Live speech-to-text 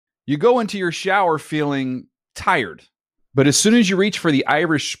You go into your shower feeling tired, but as soon as you reach for the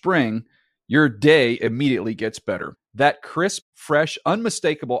Irish Spring, your day immediately gets better. That crisp, fresh,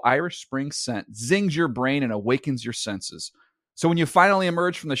 unmistakable Irish Spring scent zings your brain and awakens your senses. So when you finally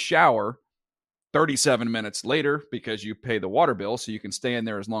emerge from the shower 37 minutes later, because you pay the water bill so you can stay in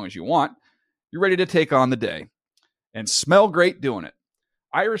there as long as you want, you're ready to take on the day and smell great doing it.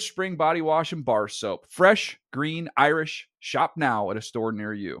 Irish Spring Body Wash and Bar Soap. Fresh, green, Irish. Shop now at a store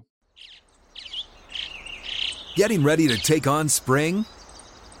near you. Getting ready to take on spring?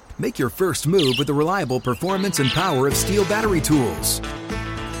 Make your first move with the reliable performance and power of Steel battery tools.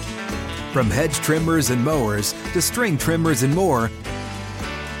 From hedge trimmers and mowers to string trimmers and more,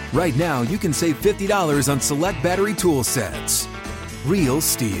 right now you can save $50 on select battery tool sets. Real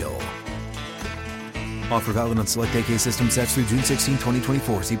Steel. Offer valid on select AK system sets through June 16,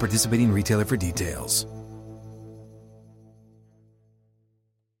 2024. See participating retailer for details.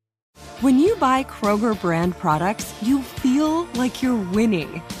 When you buy Kroger brand products, you feel like you're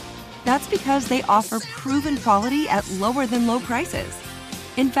winning. That's because they offer proven quality at lower than low prices.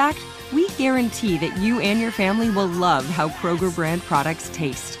 In fact, we guarantee that you and your family will love how Kroger brand products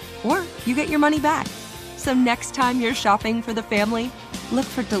taste, or you get your money back. So next time you're shopping for the family, look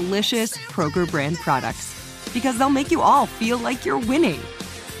for delicious Kroger brand products, because they'll make you all feel like you're winning.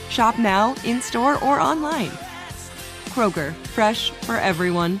 Shop now, in-store, or online. Kroger, fresh for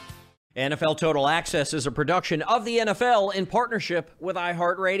everyone. NFL Total Access is a production of the NFL in partnership with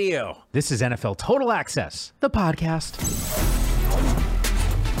iHeartRadio. This is NFL Total Access, the podcast.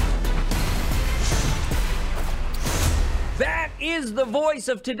 That is the voice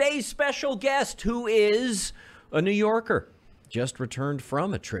of today's special guest, who is a New Yorker. Just returned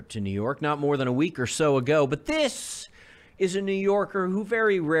from a trip to New York not more than a week or so ago. But this is a New Yorker who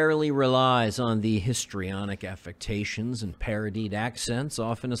very rarely relies on the histrionic affectations and parodied accents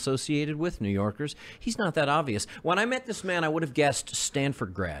often associated with New Yorkers. He's not that obvious. When I met this man, I would have guessed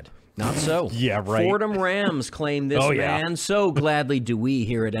Stanford grad. Not so. Yeah, right. Fordham Rams claim this man. Yeah. So gladly do we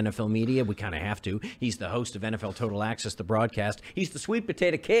here at NFL Media. We kind of have to. He's the host of NFL Total Access, the broadcast. He's the sweet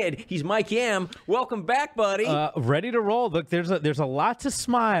potato kid. He's Mike Yam. Welcome back, buddy. Ready to roll. Look, there's a lot to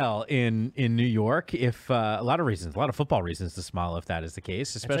smile in New York. If a lot of reasons, a lot of football reasons to smile if that is the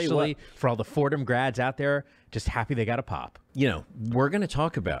case, especially for all the Fordham grads out there. Just happy they got a pop. You know, we're going to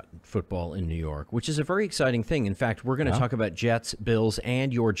talk about football in New York, which is a very exciting thing. In fact, we're going to talk about Jets, Bills,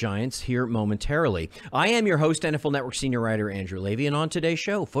 and your Giants here momentarily. I am your host, NFL Network senior writer Andrew Levy, and on today's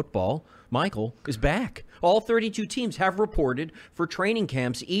show, football, Michael is back. All 32 teams have reported for training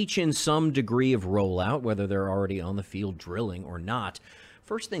camps, each in some degree of rollout, whether they're already on the field drilling or not.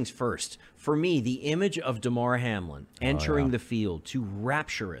 First things first, for me, the image of Damar Hamlin entering the field to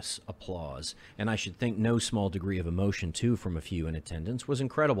rapturous applause, and I should think no small degree of emotion, too, from a few in attendance, was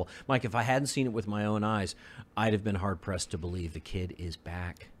incredible. Mike, if I hadn't seen it with my own eyes, I'd have been hard-pressed to believe the kid is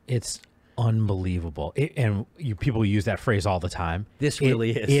back. It's unbelievable. People use that phrase all the time. This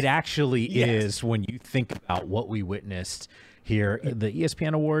really is. It actually is when you think about what we witnessed here, the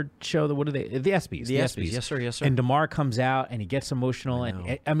ESPN award show, the ESPYs. The ESPYs, yes, sir, yes, sir. And Damar comes out and he gets emotional.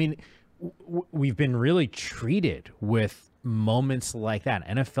 I mean, we've been really treated with moments like that.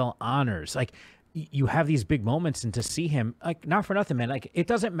 NFL honors. Like, you have these big moments, and to see him, like, not for nothing, man, like, it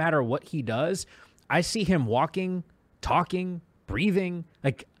doesn't matter what he does. I see him walking, talking, breathing.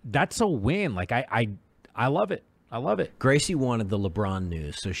 Like, that's a win. Like, I love it. I love it. Gracie wanted the LeBron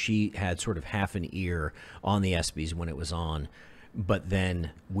news, so she had sort of half an ear on the ESPYs when it was on. But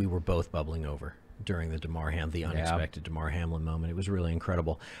then we were both bubbling over during the unexpected Damar Hamlin moment. It was really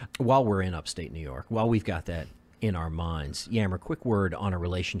incredible. While we're in upstate New York, while we've got that in our minds, Yammer, quick word on a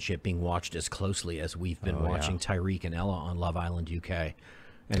relationship being watched as closely as we've been watching Tyreek and Ella on Love Island UK.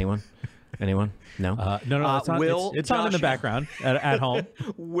 Anyone? Anyone? No? No. It's on in the background at home.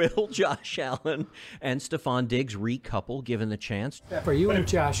 Will Josh Allen and Stephon Diggs recouple given the chance? Are you and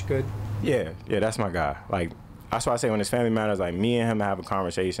Josh good? Yeah, that's my guy. Like, that's why I say when it's family matters, like, me and him have a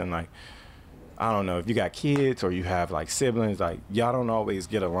conversation. Like, I don't know, if you got kids or you have, like, siblings, like, y'all don't always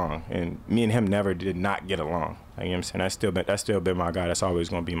get along. And me and him never did not get along. Like, you know what I'm saying? That's still been my guy. That's always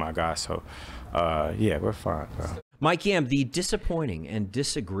going to be my guy. So, we're fine, bro. Mike Yam, the disappointing and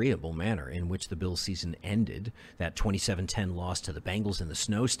disagreeable manner in which the Bills season ended, that 27-10 loss to the Bengals in the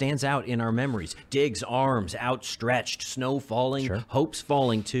snow, stands out in our memories. Diggs' arms outstretched, snow falling, hopes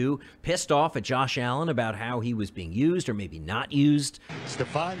falling too, pissed off at Josh Allen about how he was being used or maybe not used.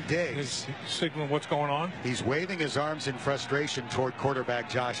 Stephon Diggs is signaling what's going on. He's waving his arms in frustration toward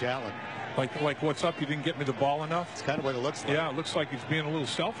quarterback Josh Allen. Like what's up? You didn't get me the ball enough? It's kind of what it looks like. Yeah, it looks like he's being a little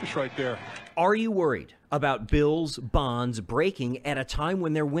selfish right there. Are you worried about Bills bonds breaking at a time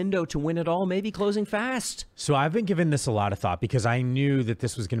when their window to win it all may be closing fast. So I've been giving this a lot of thought because I knew that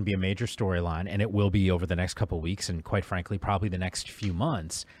this was going to be a major storyline, and it will be over the next couple of weeks and, quite frankly, probably the next few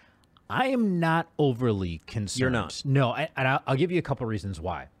months. I am not overly concerned. You're not? No, and I'll give you a couple reasons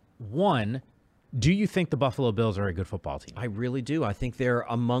why. One, do you think the Buffalo Bills are a good football team? I really do. I think they're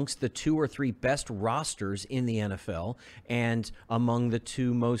amongst the 2 or 3 best rosters in the NFL and among the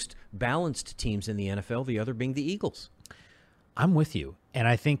 2 most balanced teams in the NFL, the other being the Eagles. I'm with you. And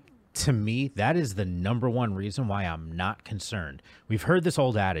I think, to me, that is the number one reason why I'm not concerned. We've heard this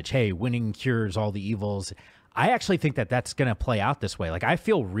old adage, hey, winning cures all the evils. I actually think that that's going to play out this way. Like, I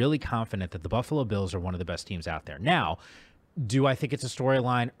feel really confident that the Buffalo Bills are one of the best teams out there. Now, do I think it's a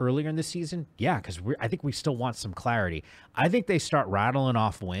storyline earlier in the season? Yeah, because I think we still want some clarity. I think they start rattling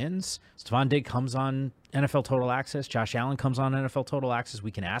off wins. Stephon Diggs comes on NFL Total Access. Josh Allen comes on NFL Total Access.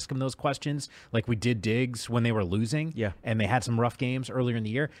 We can ask him those questions like we did Diggs when they were losing. Yeah. And they had some rough games earlier in the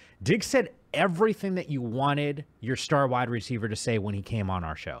year. Diggs said everything that you wanted your star wide receiver to say when he came on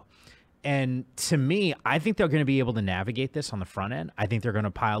our show. And to me, I think they're going to be able to navigate this on the front end. I think they're going to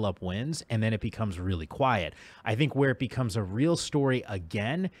pile up wins, and then it becomes really quiet. I think where it becomes a real story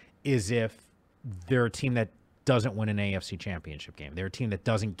again is if they're a team that doesn't win an AFC championship game. They're a team that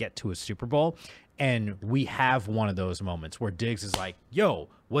doesn't get to a Super Bowl, and we have one of those moments where Diggs is like, yo,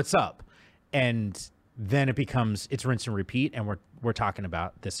 what's up? And then it becomes, it's rinse and repeat, and we're talking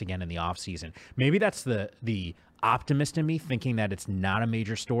about this again in the offseason. Maybe that's the optimist in me thinking that it's not a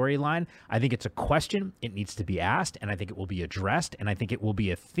major storyline. I think it's a question. It needs to be asked, and I think it will be addressed, and I think it will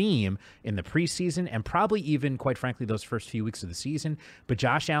be a theme in the preseason and probably even, quite frankly, those first few weeks of the season. But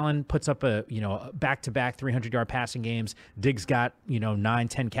Josh Allen puts up a back-to-back 300-yard passing games. Diggs got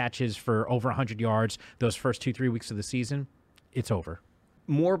 9-10 catches for over 100 yards those first 2-3 weeks of the season. It's over.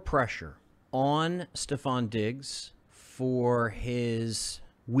 More pressure on Stephon Diggs for his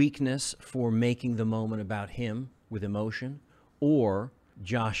weakness for making the moment about him with emotion, or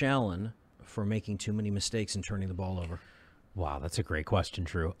Josh Allen for making too many mistakes and turning the ball over? Wow, that's a great question,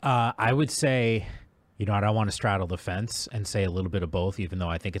 Drew. I would say, I don't want to straddle the fence and say a little bit of both, even though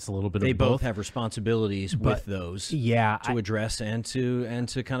I think it's a little bit of both. They both have responsibilities with those to address and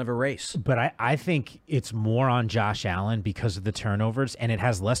to kind of erase. But I think it's more on Josh Allen because of the turnovers, and it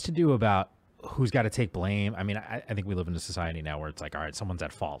has less to do about who's got to take blame. I mean, I think we live in a society now where it's like, all right, someone's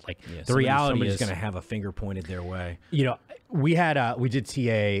at fault. Like, the reality somebody's is going to have a finger pointed their way. We did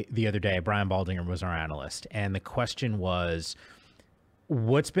TA the other day. Brian Baldinger was our analyst, and the question was,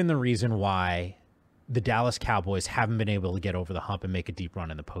 what's been the reason why the Dallas Cowboys haven't been able to get over the hump and make a deep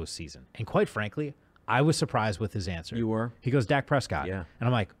run in the postseason? And quite frankly, I was surprised with his answer. You were? He goes, Dak Prescott. Yeah. And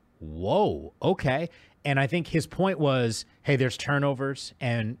I'm like, whoa, okay. And I think his point was, hey, there's turnovers,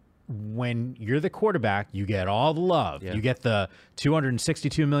 and when you're the quarterback, you get all the love. Yeah. You get the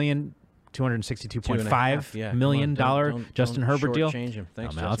 $262.5 million Justin Herbert deal. Him.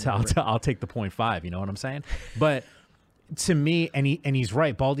 Thanks, I'll take the 0.5. You know what I'm saying? But to me, and he's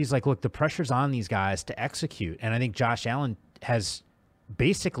right. Baldy's like, look, the pressure's on these guys to execute, and I think Josh Allen has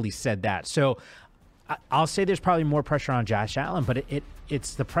basically said that. So I'll say there's probably more pressure on Josh Allen, but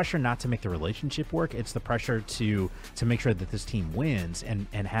it's the pressure not to make the relationship work. It's the pressure to make sure that this team wins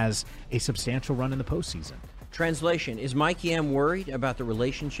and has a substantial run in the postseason. Translation, is Mikey M worried about the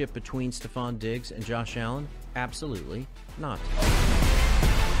relationship between Stephon Diggs and Josh Allen? Absolutely not.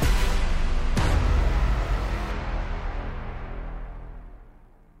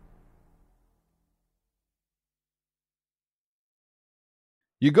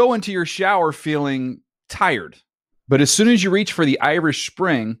 You go into your shower feeling tired, but as soon as you reach for the Irish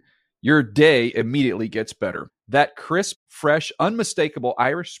Spring, your day immediately gets better. That crisp, fresh, unmistakable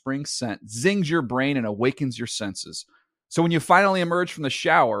Irish Spring scent zings your brain and awakens your senses. So when you finally emerge from the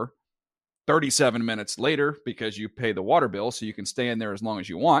shower, 37 minutes later, because you pay the water bill so you can stay in there as long as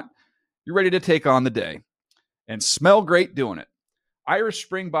you want, you're ready to take on the day. And smell great doing it. Irish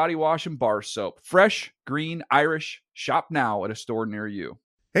Spring Body Wash and Bar Soap. Fresh, green, Irish. Shop now at a store near you.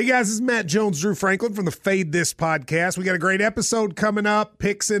 Hey guys, this is Matt Jones, Drew Franklin from the Fade This podcast. We got a great episode coming up,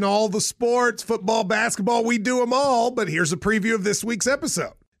 picks in all the sports, football, basketball, we do them all, but here's a preview of this week's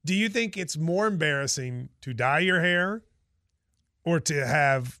episode. Do you think it's more embarrassing to dye your hair or to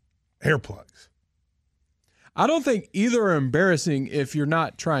have hair plugs? I don't think either are embarrassing if you're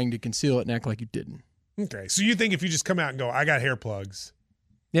not trying to conceal it and act like you didn't. Okay, so you think if you just come out and go, I got hair plugs.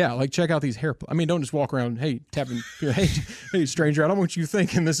 Yeah, like check out these hair plugs. I mean, don't just walk around, tapping, hey, stranger, I don't want you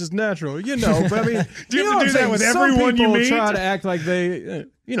thinking this is natural, but I mean. Do you have to do that with everyone you meet? Some people try to act like they,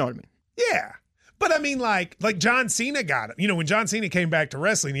 you know what I mean. Yeah, but I mean like John Cena got it. When John Cena came back to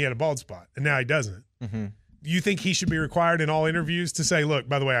wrestling, he had a bald spot, and now he doesn't. Do you think he should be required in all interviews to say, look,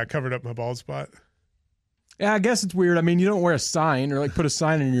 by the way, I covered up my bald spot? Yeah, I guess it's weird. I mean, you don't wear a sign or like put a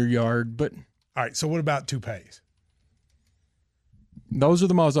sign in your yard, but. All right, so what about toupees? Those are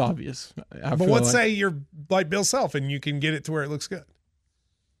the most obvious. But let's say you're like Bill Self and you can get it to where it looks good.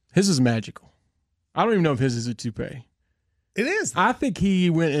 His is magical. I don't even know if his is a toupee. It is. I think he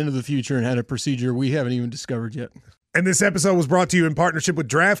went into the future and had a procedure we haven't even discovered yet. And this episode was brought to you in partnership with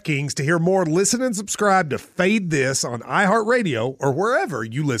DraftKings. To hear more, listen and subscribe to Fade This on iHeartRadio or wherever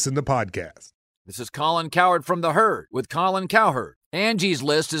you listen to podcasts. This is Colin Cowherd from The Herd with Colin Cowherd. Angie's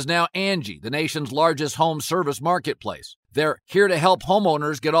List is now Angie, the nation's largest home service marketplace. They're here to help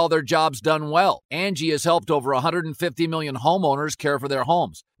homeowners get all their jobs done well. Angie has helped over 150 million homeowners care for their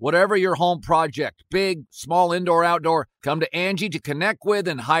homes. Whatever your home project, big, small, indoor, outdoor, come to Angie to connect with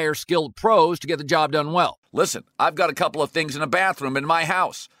and hire skilled pros to get the job done well. Listen, I've got a couple of things in a bathroom in my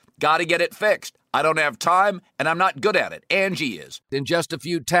house. Got to get it fixed. I don't have time, and I'm not good at it. Angie is. In just a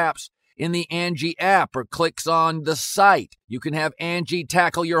few taps in the Angie app or clicks on the site, you can have Angie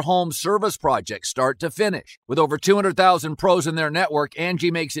tackle your home service project start to finish. With over 200,000 pros in their network,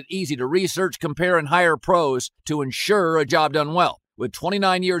 Angie makes it easy to research, compare, and hire pros to ensure a job done well. With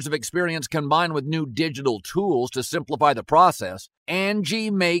 29 years of experience combined with new digital tools to simplify the process,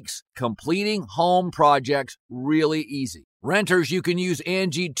 Angie makes completing home projects really easy. Renters, you can use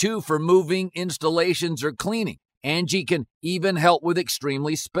Angie too for moving, installations, or cleaning. Angie can even help with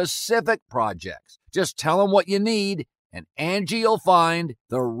extremely specific projects. Just tell them what you need, and Angie will find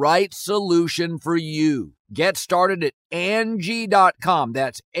the right solution for you. Get started at Angie.com.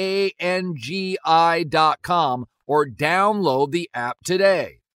 That's ANGI.com, or download the app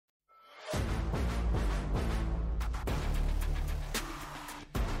today.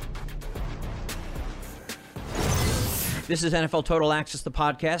 This is NFL Total Access, the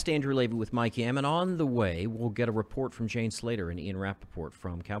podcast. Andrew Levy with Mike Yam. And on the way, we'll get a report from Jane Slater and Ian Rappaport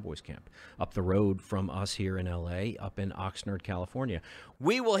from Cowboys camp. Up the road from us here in L.A., up in Oxnard, California.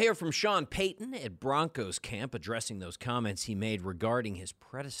 We will hear from Sean Payton at Broncos camp, addressing those comments he made regarding his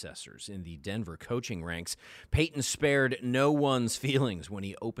predecessors in the Denver coaching ranks. Payton spared no one's feelings when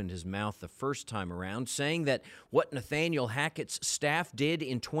he opened his mouth the first time around, saying that what Nathaniel Hackett's staff did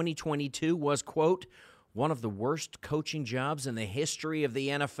in 2022 was, quote, one of the worst coaching jobs in the history of the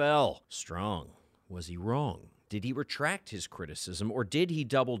NFL. Strong. Was he wrong? Did he retract his criticism, or did he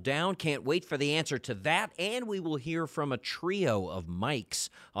double down? Can't wait for the answer to that, and we will hear from a trio of Mikes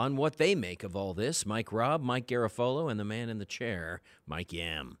on what they make of all this. Mike Robb, Mike Garafolo, and the man in the chair, Mike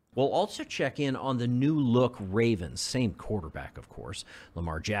Yam. We'll also check in on the new-look Ravens. Same quarterback, of course,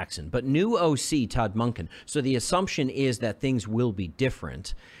 Lamar Jackson, but new OC, Todd Monken. So the assumption is that things will be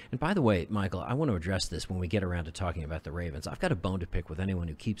different. And by the way, Michael, I want to address this when we get around to talking about the Ravens. I've got a bone to pick with anyone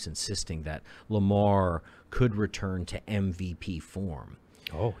who keeps insisting that Lamar could return to MVP form.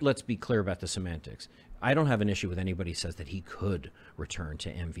 Oh, let's be clear about the semantics. I don't have an issue with anybody who says that he could return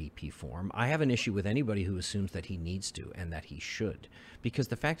to MVP form. I have an issue with anybody who assumes that he needs to and that he should. Because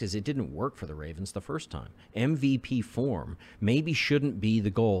the fact is, it didn't work for the Ravens the first time. MVP form maybe shouldn't be the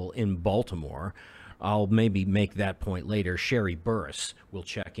goal in Baltimore. I'll maybe make that point later. Sherry Burris will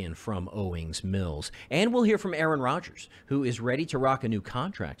check in from Owings Mills. And we'll hear from Aaron Rodgers, who is ready to rock a new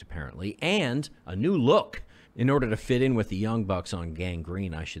contract, apparently, and a new look in order to fit in with the Young Bucks on Gang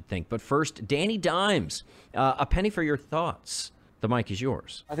Green, I should think. But first, Danny Dimes, a penny for your thoughts. The mic is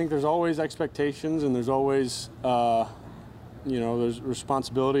yours. I think there's always expectations, and there's always, there's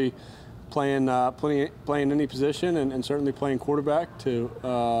responsibility playing any position, and certainly playing quarterback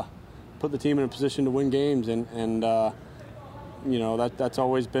to put the team in a position to win games. And that's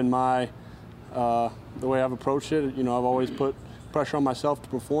always been the way I've approached it. I've always put pressure on myself to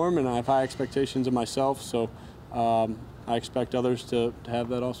perform, and I have high expectations of myself. So I expect others to have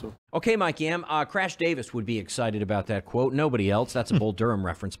that also. Okay, Mike Yam, Crash Davis would be excited about that quote. Nobody else. That's a Bull Durham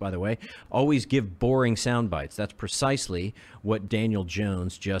reference, by the way. Always give boring sound bites. That's precisely what Daniel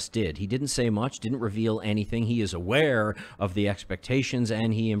Jones just did. He didn't say much, didn't reveal anything. He is aware of the expectations,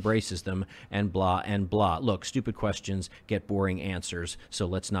 and he embraces them, and blah, and blah. Look, stupid questions get boring answers, so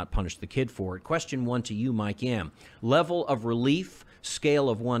let's not punish the kid for it. Question 1 to you, Mike Yam. Level of relief, scale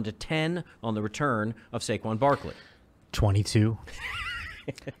of 1 to 10 on the return of Saquon Barkley. 22.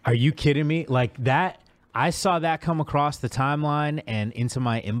 Are you kidding me? Like that, I saw that come across the timeline and into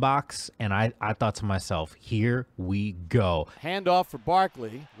my inbox, and I thought to myself, here we go. Handoff for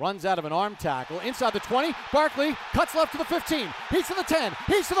Barkley, runs out of an arm tackle, inside the 20, Barkley cuts left to the 15, he's to the 10,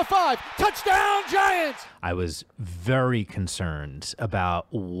 he's to the 5, touchdown Giants! I was very concerned about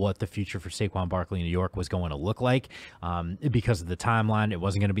what the future for Saquon Barkley in New York was going to look like because of the timeline. It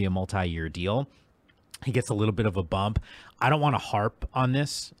wasn't going to be a multi-year deal. he gets a little bit of a bump. I don't want to harp on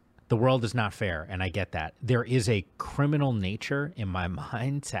this. The world is not fair, and I get that. There is a criminal nature in my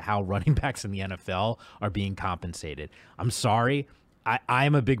mind to how running backs in the NFL are being compensated. I'm sorry. I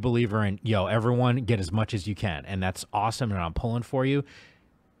am a big believer in, everyone get as much as you can, and that's awesome, and I'm pulling for you.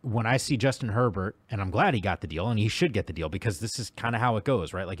 When I see Justin Herbert, and I'm glad he got the deal, and he should get the deal, because this is kind of how it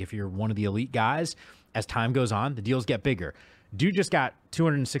goes, right? Like if you're one of the elite guys, as time goes on, the deals get bigger. Dude just got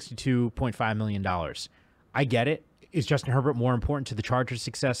 $262.5 million. I get it. Is Justin Herbert more important to the Chargers'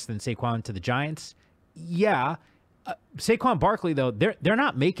 success than Saquon to the Giants? Yeah. Saquon Barkley, though, they're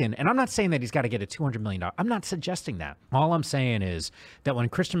not making, and I'm not saying that he's got to get a $200 million. I'm not suggesting that. All I'm saying is that when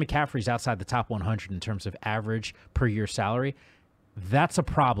Christian McCaffrey's outside the top 100 in terms of average per year salary, that's a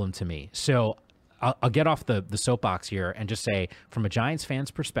problem to me. So I'll get off the soapbox here and just say, from a Giants fan's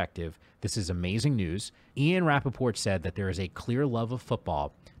perspective, this is amazing news. Ian Rappaport said that there is a clear love of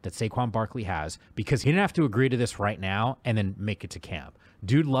football that Saquon Barkley has, because he didn't have to agree to this right now and then make it to camp.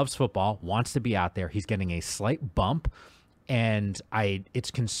 Dude loves football, wants to be out there. He's getting a slight bump, and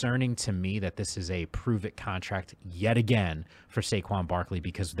it's concerning to me that this is a prove-it contract yet again for Saquon Barkley,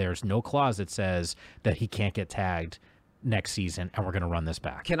 because there's no clause that says that he can't get tagged next season, and we're going to run this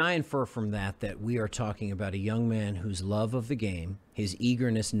back. Can I infer from that we are talking about a young man whose love of the game, his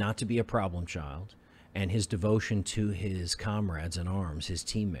eagerness not to be a problem child, and his devotion to his comrades in arms, his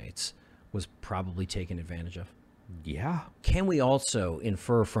teammates, was probably taken advantage of? Yeah. Can we also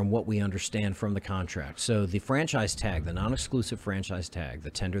infer from what we understand from the contract? So the franchise tag, the non-exclusive franchise tag, the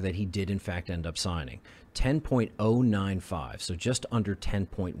tender that he did in fact end up signing, $10.095, so just under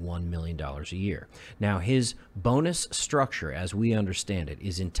 $10.1 million a year. Now, his bonus structure, as we understand it,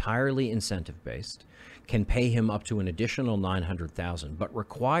 is entirely incentive-based, can pay him up to an additional $900,000, but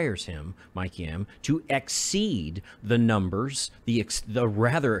requires him, Mike Yam, to exceed the numbers, the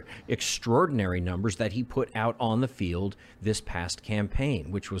rather extraordinary numbers that he put out on the field this past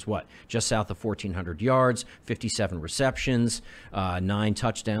campaign, which was what? Just south of 1,400 yards, 57 receptions, 9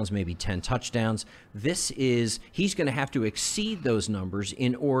 touchdowns, maybe 10 touchdowns. He's going to have to exceed those numbers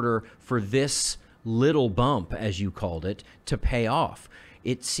in order for this little bump, as you called it, to pay off.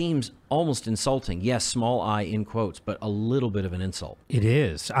 It seems almost insulting. Yes, small I in quotes, but a little bit of an insult. It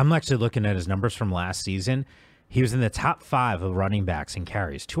is. I'm actually looking at his numbers from last season. He was in the top 5 of running backs in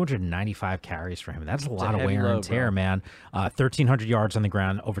carries, 295 carries for him. That's a lot of wear and tear, man. 1,300 yards on the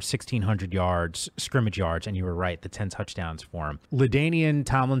ground, over 1,600 yards, scrimmage yards, and you were right, the 10 touchdowns for him. LaDainian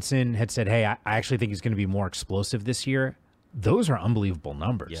Tomlinson had said, hey, I actually think he's going to be more explosive this year. Those are unbelievable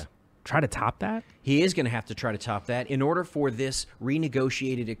numbers. Yeah. Try to top that? He is going to have to try to top that. In order for this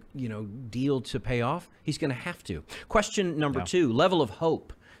renegotiated, deal to pay off, he's going to have to. Question number 2, level of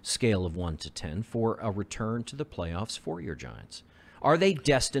hope, scale of 1 to 10, for a return to the playoffs for your Giants. Are they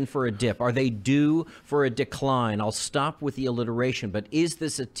destined for a dip? Are they due for a decline? I'll stop with the alliteration, but is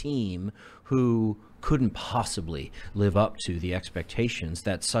this a team who couldn't possibly live up to the expectations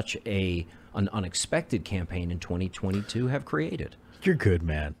that such an unexpected campaign in 2022 have created? You're good,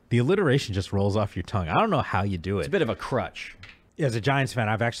 man. The alliteration just rolls off your tongue. I don't know how you do it. It's a bit of a crutch. As a Giants fan,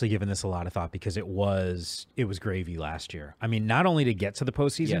 I've actually given this a lot of thought, because it was gravy last year. I mean, not only to get to the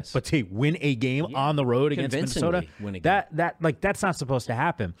postseason, but to win a game on the road against Minnesota. That's not supposed to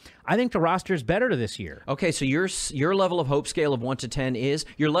happen. I think the roster is better this year. Okay, so your level of hope scale of 1 to 10 is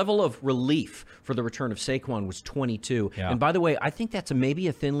your level of relief for the return of Saquon was 22. Yeah. And by the way, I think that's maybe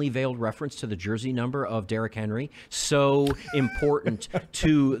a thinly veiled reference to the jersey number of Derrick Henry. So important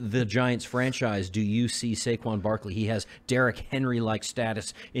to the Giants franchise. Do you see Saquon Barkley? He has Derrick Henry-like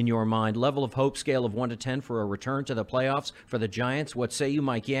status in your mind. Level of hope scale of 1 to 10 for a return to the playoffs for the Giants. What say you,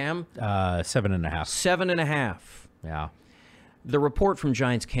 Mike Yam? 7.5. 7.5. Yeah. The report from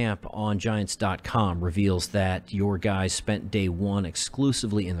Giants camp on Giants.com reveals that your guys spent day 1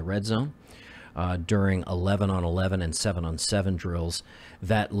 exclusively in the red zone during 11-on-11 and 7-on-7 drills.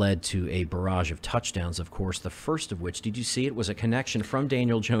 That led to a barrage of touchdowns, of course, the first of which, did you see it, was a connection from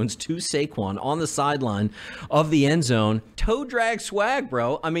Daniel Jones to Saquon on the sideline of the end zone. Toe drag swag,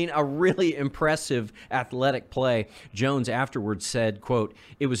 bro. I mean, a really impressive athletic play. Jones afterwards said, quote,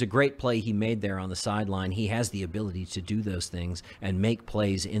 "It was a great play he made there on the sideline. He has the ability to do those things and make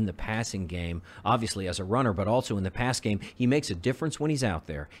plays in the passing game, obviously as a runner, but also in the pass game. He makes a difference when he's out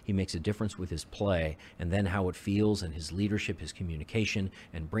there. He makes a difference with his play, and then how it feels and his leadership, his communication,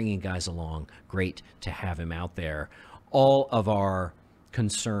 and bringing guys along. Great to have him out there." All of our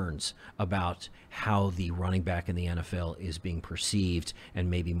concerns about how the running back in the NFL is being perceived, and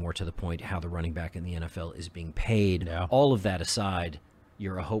maybe more to the point, how the running back in the NFL is being paid, all of that aside,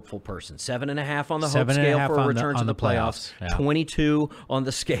 you're a hopeful person. 7.5 on the hope scale for a return to the playoffs. Yeah. 22 on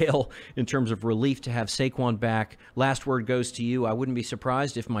the scale in terms of relief to have Saquon back. Last word goes to you. I wouldn't be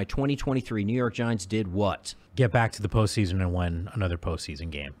surprised if my 2023 New York Giants did what? Get back to the postseason and win another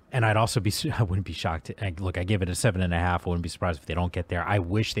postseason game. And I wouldn't be shocked. Look, I give it a 7.5. I wouldn't be surprised if they don't get there. I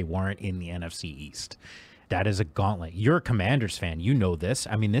wish they weren't in the NFC East. That is a gauntlet. You're a Commanders fan. You know this.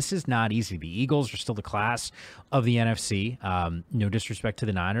 I mean, this is not easy. The Eagles are still the class of the NFC. No disrespect to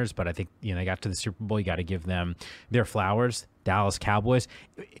the Niners, but I think they got to the Super Bowl. You got to give them their flowers. Dallas Cowboys.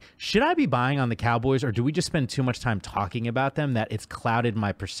 Should I be buying on the Cowboys, or do we just spend too much time talking about them that it's clouded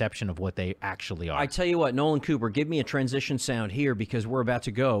my perception of what they actually are? I tell you what, Nolan Cooper, give me a transition sound here because we're about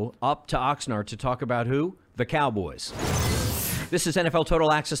to go up to Oxnard to talk about who? The Cowboys. This is NFL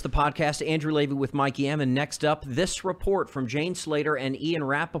Total Access, the podcast. Andrew Levy with Mikey M. And next up, this report from Jane Slater and Ian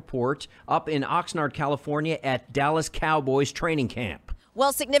Rappaport up in Oxnard, California at Dallas Cowboys training camp.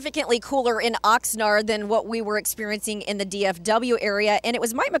 Well, significantly cooler in Oxnard than what we were experiencing in the DFW area. And it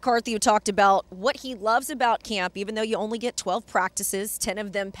was Mike McCarthy who talked about what he loves about camp, even though you only get 12 practices, 10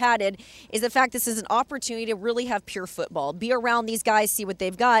 of them padded, is the fact this is an opportunity to really have pure football. Be around these guys, see what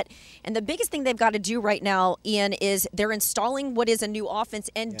they've got. And the biggest thing they've got to do right now, Ian, is they're installing what is a new offense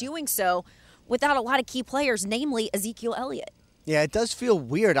and doing so without a lot of key players, namely Ezekiel Elliott. Yeah, it does feel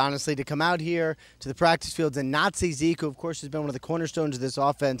weird, honestly, to come out here to the practice fields and not see Zeke, who, of course, has been one of the cornerstones of this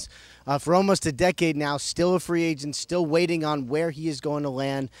offense for almost a decade now, still a free agent, still waiting on where he is going to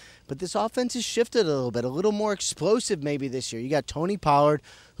land. But this offense has shifted a little bit, a little more explosive maybe this year. You got Tony Pollard,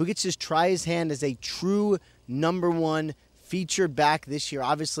 who gets to try his hand as a true number one featured back this year.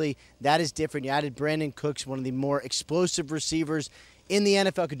 Obviously, that is different. You added Brandon Cooks, one of the more explosive receivers in the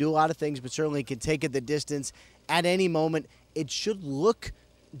NFL, could do a lot of things, but certainly could take it the distance at any moment. It should look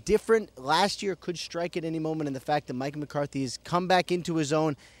different. Last year could strike at any moment, and the fact that Mike McCarthy has come back into his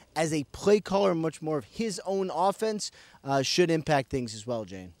own as a play caller, much more of his own offense, should impact things as well,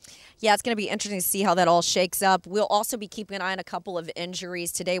 Jane. Yeah, it's going to be interesting to see how that all shakes up. We'll also be keeping an eye on a couple of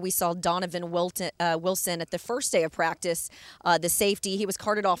injuries. Today we saw Donovan Wilson at the first day of practice, the safety. He was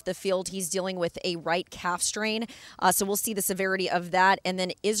carted off the field. He's dealing with a right calf strain, so we'll see the severity of that. And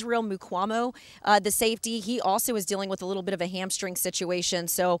then Israel Mukwamo, the safety, he also is dealing with a little bit of a hamstring situation,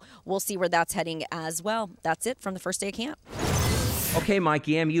 so we'll see where that's heading as well. That's it from the first day of camp. Okay,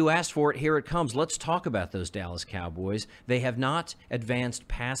 Mikey M., you asked for it. Here it comes. Let's talk about those Dallas Cowboys. They have not advanced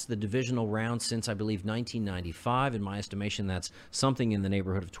past the divisional round since, I believe, 1995. In my estimation, that's something in the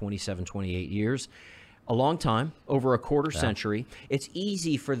neighborhood of 27, 28 years. A long time, over a quarter century. It's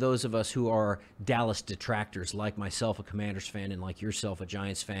easy for those of us who are Dallas detractors, like myself, a Commanders fan, and like yourself, a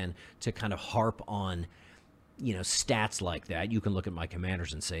Giants fan, to kind of harp on stats like that. You can look at my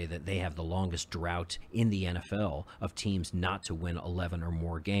Commanders and say that they have the longest drought in the NFL of teams not to win 11 or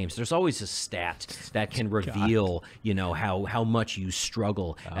more games. There's always a stat that can reveal, how much you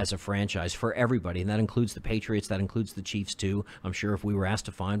struggle as a franchise for everybody, and that includes the Patriots, that includes the Chiefs too. I'm sure if we were asked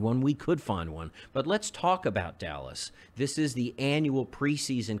to find one, we could find one. But let's talk about Dallas. This is the annual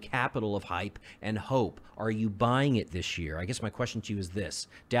preseason capital of hype and hope. Are you buying it this year? I guess my question to you is this: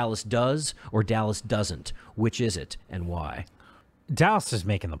 Dallas does or Dallas doesn't? Which is it and why? Dallas is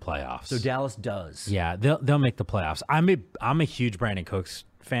making the playoffs. So Dallas does. Yeah, they'll make the playoffs. I'm a huge Brandon Cooks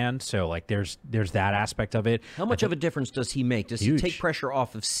fan, so there's that aspect of it. How much of a difference does he make? Does he take pressure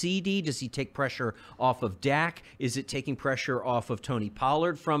off of CD? Does he take pressure off of Dak? Is it taking pressure off of Tony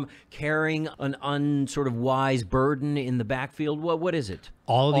Pollard from carrying an unsort of wise burden in the backfield? What is it?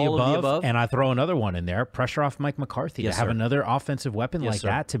 All of the above, and I throw another one in there: pressure off Mike McCarthy to have another offensive weapon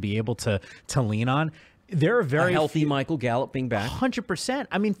that to be able to lean on. There are very healthy Michael Gallup being back. 100%.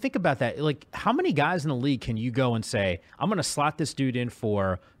 I mean, think about that. How many guys in the league can you go and say, I'm going to slot this dude in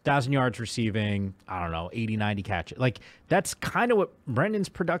for 1,000 yards receiving, 80, 90 catches? That's kind of what Brendan's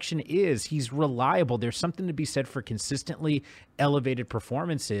production is. He's reliable. There's something to be said for consistently elevated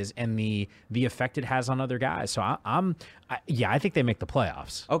performances and the effect it has on other guys. So I think they make the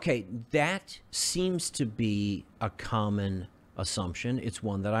playoffs. Okay, that seems to be a common assumption. It's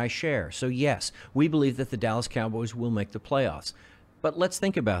one that I share. So yes, we believe that the Dallas Cowboys will make the playoffs. But let's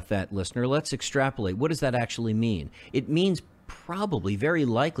think about that, listener. Let's extrapolate. What does that actually mean? It means probably, very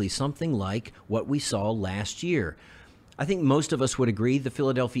likely, something like what we saw last year. I think most of us would agree the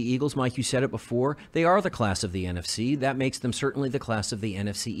Philadelphia Eagles, Mike, you said it before, they are the class of the NFC. That makes them certainly the class of the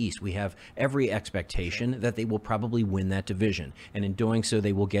NFC East. We have every expectation that they will probably win that division. And in doing so,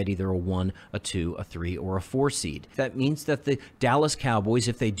 they will get either a 1, a 2, a 3, or a 4 seed. That means that the Dallas Cowboys,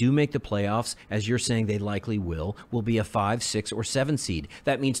 if they do make the playoffs, as you're saying they likely will be a 5, 6, or 7 seed.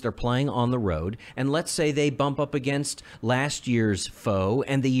 That means they're playing on the road. And let's say they bump up against last year's foe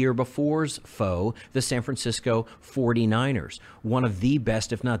and the year before's foe, the San Francisco 49ers. One of the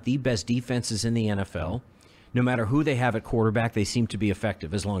best, if not the best, defenses in the NFL. No matter who they have at quarterback, they seem to be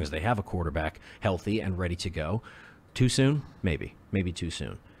effective as long as they have a quarterback healthy and ready to go. Too soon? Maybe. Maybe too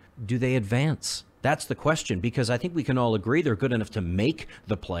soon. Do they advance? That's the question, because I think we can all agree they're good enough to make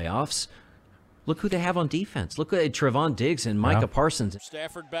the playoffs. Look who they have on defense. Look at Trevon Diggs and Micah Parsons.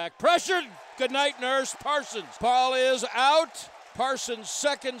 Stafford back. Pressured. Good night, Nurse. Parsons. Paul is out. Parsons'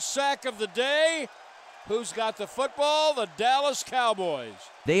 second sack of the day. Who's got the football? The Dallas Cowboys.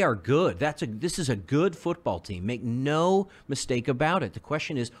 They are good. This is a good football team. Make no mistake about it. The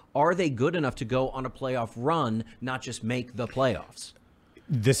question is, are they good enough to go on a playoff run, not just make the playoffs?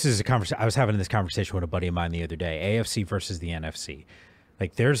 This is a conversation. I was having this conversation with a buddy of mine the other day. AFC versus the NFC.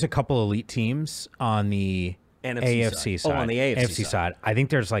 Like, there's a couple elite teams on the AFC side. Oh, on the AFC side. I think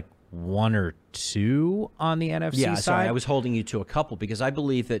there's like 1 or 2 on the NFC side. Yeah, sorry, I was holding you to a couple because I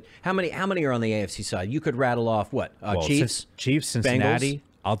believe that how many are on the AFC side? You could rattle off what? Chiefs, Cincinnati. Bengals,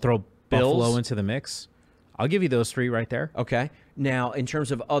 I'll throw Bills. Buffalo into the mix. I'll give you those 3 right there. Okay. Now, in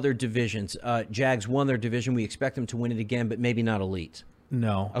terms of other divisions, Jags won their division. We expect them to win it again, but maybe not elite.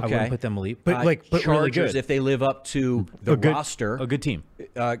 No, okay. I wouldn't put them elite. But Chargers, really good. If they live up to the roster. A good team.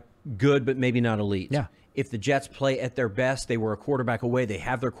 Good, but maybe not elite. Yeah. If the Jets play at their best, they were a quarterback away, they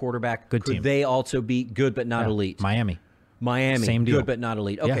have their quarterback. Good Could team. they also be good but not elite? Miami, Same deal. Good but not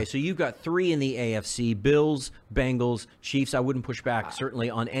elite. Okay, Yeah. so you've got 3 in the AFC, Bills, Bengals, Chiefs. I wouldn't push back certainly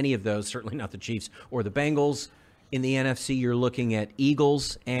on any of those, certainly not the Chiefs or the Bengals. In the NFC, you're looking at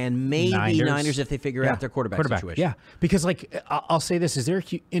Eagles and maybe Niners if they figure out their quarterback situation. Yeah, because I'll say this,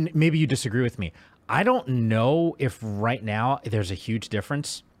 and maybe you disagree with me. I don't know if right now there's a huge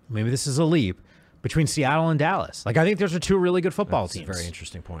difference. Maybe this is a leap between Seattle and Dallas. Like, I think those are 2 really good football teams. That's a very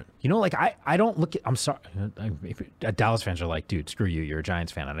interesting point. You know, like, I don't look at, I'm sorry, Dallas fans are like, dude, screw you, you're a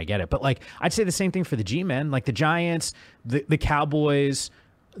Giants fan, and I get it. But, like, I'd say the same thing for the G-men. Like, the Giants, the Cowboys,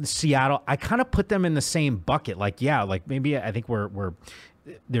 Seattle, I kind of put them in the same bucket. Like, yeah, like, maybe I think we're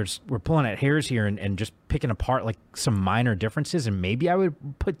pulling at hairs here and just picking apart like some minor differences, and maybe I would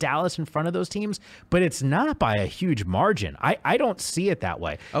put Dallas in front of those teams, but it's not by a huge margin. I don't see it that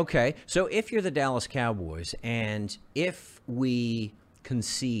way. Okay, so if you're the Dallas Cowboys, and if we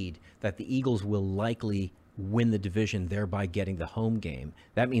concede that the Eagles will likely win the division, thereby getting the home game,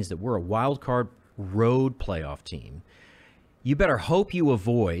 that means that we're a wild card road playoff team. You better hope you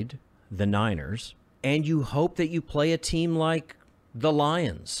avoid the Niners, and you hope that you play a team like the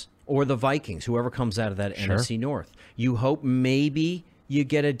Lions or the Vikings, whoever comes out of that NFC North. You hope maybe you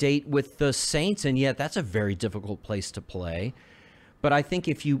get a date with the Saints, and yet that's a very difficult place to play. But I think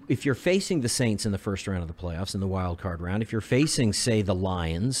if you're facing the Saints in the first round of the playoffs, in the wild card round, if you're facing, say, the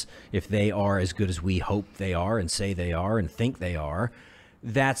Lions, if they are as good as we hope they are and say they are and think they are,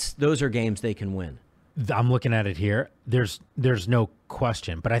 those are games they can win. I'm looking at it here. There's no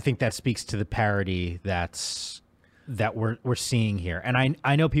question, but I think that speaks to the parity that we're seeing here. And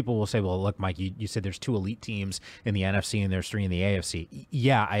I know people will say, well, look, Mike, you said there's 2 elite teams in the NFC and there's 3 in the AFC.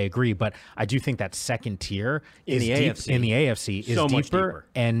 Yeah, I agree, but I do think that second tier is in the AFC is deeper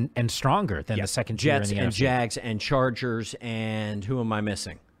and stronger than the second tier in the NFC. Jets and Jags and Chargers and who am I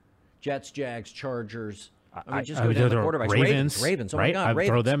missing? Jets, Jags, Chargers. I mean, just go down the quarterbacks. Ravens. Oh right? my God, I'd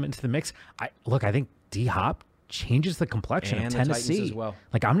throw them into the mix. I think D-Hop changes the complexion and of the Tennessee Titans as well.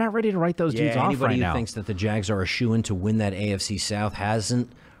 Like, I'm not ready to write those dudes off right now. Anybody who thinks that the Jags are a shoo-in to win that AFC South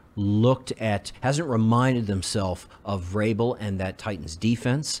hasn't reminded themselves of Vrabel and that Titans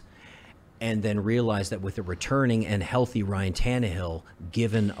defense, and then realized that with a returning and healthy Ryan Tannehill,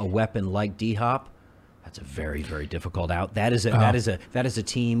 given a weapon like D-Hop, that's a very, very difficult out. That is a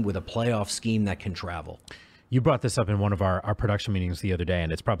team with a playoff scheme that can travel. You brought this up in one of our production meetings the other day,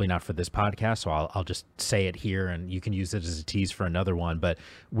 and it's probably not for this podcast, so I'll just say it here, and you can use it as a tease for another one. But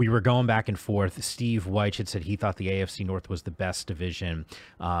we were going back and forth. Steve Weich had said he thought the AFC North was the best division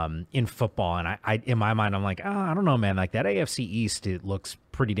in football, and I in my mind, I'm like, I don't know, man. Like, that AFC East, it looks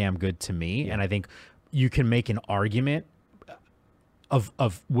pretty damn good to me, and I think you can make an argument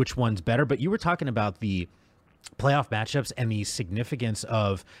of which one's better. But you were talking about the playoff matchups and the significance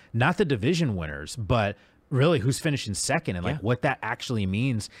of not the division winners, but really who's finishing second and like what that actually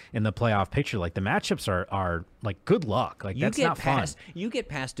means in the playoff picture. Like the matchups are like good luck. Like that's not fun. You get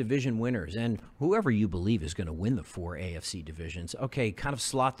past division winners and whoever you believe is going to win the 4 AFC divisions. Okay, kind of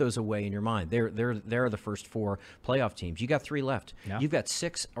slot those away in your mind. They're the first 4 playoff teams. You got 3 left. Yeah. You've got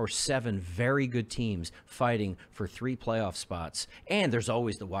 6 or 7 very good teams fighting for 3 playoff spots. And there's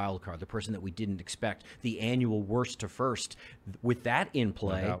always the wild card, the person that we didn't expect, the annual worst to first. With that in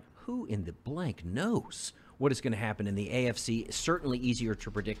play, who in the blank knows what is going to happen in the AFC? Certainly easier to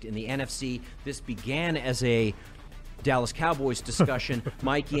predict. In the NFC, this began as a Dallas Cowboys discussion.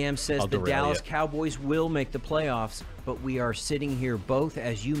 Mike Yam says the Dallas Cowboys will make the playoffs, but we are sitting here both,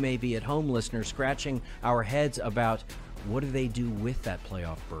 as you may be at home, listeners, scratching our heads about what do they do with that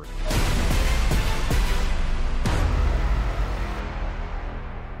playoff berth.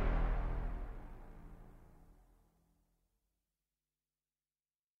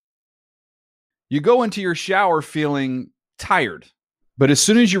 You go into your shower feeling tired, but as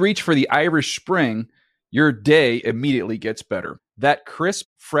soon as you reach for the Irish Spring, your day immediately gets better. That crisp,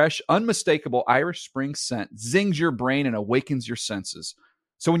 fresh, unmistakable Irish Spring scent zings your brain and awakens your senses.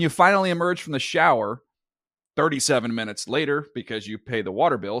 So when you finally emerge from the shower, 37 minutes later, because you pay the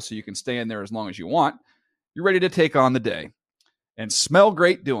water bill so you can stay in there as long as you want, you're ready to take on the day. And smell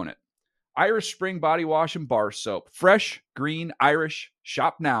great doing it. Irish Spring Body Wash and Bar Soap. Fresh, green, Irish.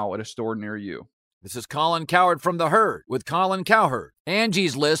 Shop now at a store near you. This is Colin Cowherd from The Herd with Colin Cowherd.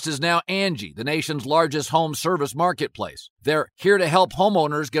 Angie's List is now Angie, the nation's largest home service marketplace. They're here to help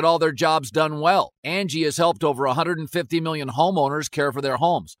homeowners get all their jobs done well. Angie has helped over 150 million homeowners care for their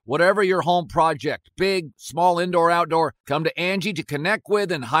homes. Whatever your home project, big, small, indoor, outdoor, come to Angie to connect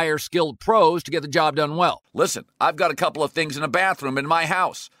with and hire skilled pros to get the job done well. Listen, I've got a couple of things in a bathroom in my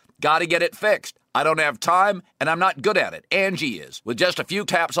house. Got to get it fixed. I don't have time, and I'm not good at it. Angie is. With just a few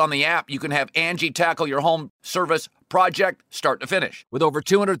taps on the app, you can have Angie tackle your home service project start to finish. With over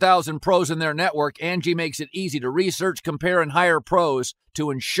 200,000 pros in their network, Angie makes it easy to research, compare, and hire pros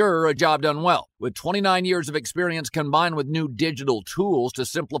to ensure a job done well. With 29 years of experience combined with new digital tools to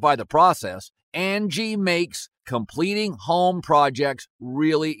simplify the process, Angie makes completing home projects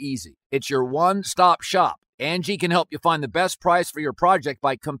really easy. It's your one-stop shop. Angie can help you find the best price for your project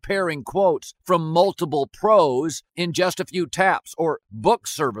by comparing quotes from multiple pros in just a few taps, or book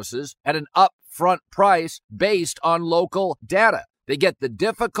services at an upfront price based on local data. They get the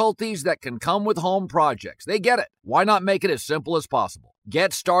difficulties that can come with home projects. They get it. Why not make it as simple as possible?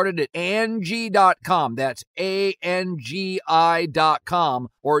 Get started at Angie.com. That's ANGI.com,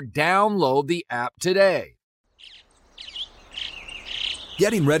 or download the app today.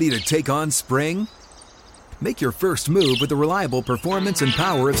 Getting ready to take on spring? Make your first move with the reliable performance and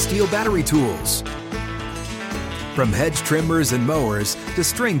power of Steel battery tools. From hedge trimmers and mowers to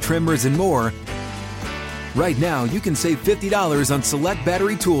string trimmers and more, right now you can save $50 on select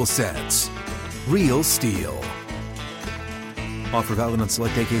battery tool sets. Real Steel. Offer valid on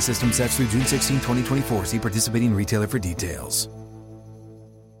select AK system sets through June 16, 2024. See participating retailer for details.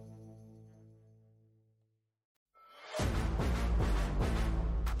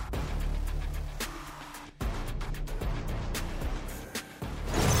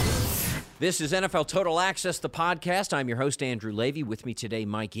 This is NFL Total Access, the podcast. I'm your host, Andrew Levy. With me today,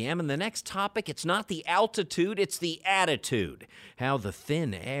 Mike Yam. And the next topic, it's not the altitude, it's the attitude. How the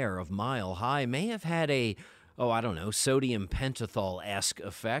thin air of Mile High may have had a, sodium pentothal-esque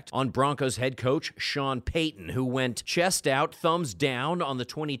effect on Broncos head coach Sean Payton, who went chest out, thumbs down on the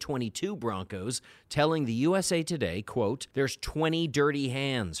 2022 Broncos, telling the USA Today, quote, "There's 20 dirty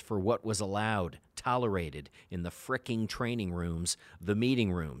hands for what was allowed, tolerated in the fricking training rooms, the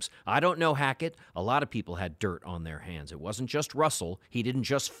meeting rooms. I don't know Hackett. A lot of people had dirt on their hands. It wasn't just Russell. He didn't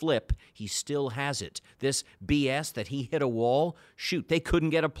just flip. He still has it. This BS that he hit a wall, shoot, they couldn't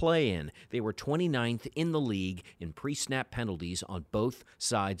get a play in. They were 29th in the league in pre-snap penalties on both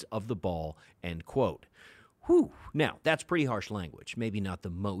sides of the ball," end quote. Whew. Now, that's pretty harsh language. Maybe not the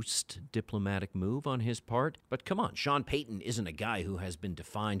most diplomatic move on his part, but come on, Sean Payton isn't a guy who has been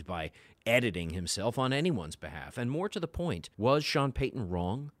defined by editing himself on anyone's behalf. And more to the point, was Sean Payton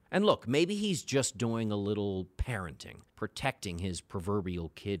wrong? And look, maybe he's just doing a little parenting, protecting his proverbial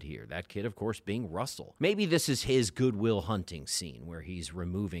kid here. That kid, of course, being Russell. Maybe this is his Goodwill Hunting scene where he's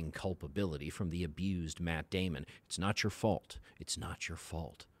removing culpability from the abused Matt Damon. It's not your fault. It's not your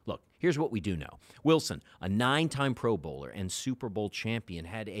fault. Look, here's what we do know. Wilson, a 9-time Pro Bowler and Super Bowl champion,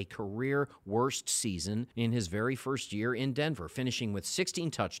 had a career worst season in his very first year in Denver, finishing with 16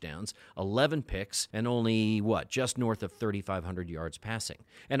 touchdowns, 11 picks, and only, just north of 3,500 yards passing.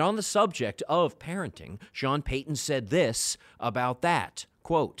 And on the subject of parenting, Sean Payton said this about that.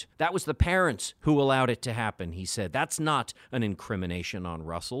 Quote, that was the parents who allowed it to happen, he said. That's not an incrimination on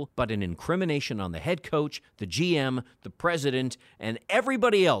Russell, but an incrimination on the head coach, the GM, the president, and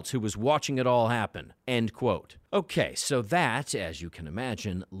everybody else who was watching it all happen. End quote. Okay, so that, as you can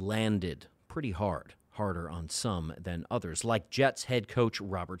imagine, landed pretty hard. Harder on some than others, like Jets head coach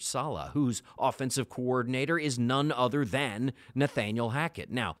Robert Saleh, whose offensive coordinator is none other than Nathaniel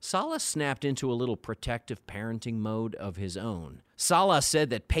Hackett. Now, Saleh snapped into a little protective parenting mode of his own. Saleh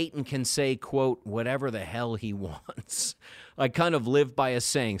said that Payton can say, quote, whatever the hell he wants. I kind of live by a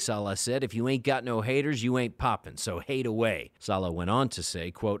saying, Saleh said, if you ain't got no haters, you ain't poppin', so hate away. Saleh went on to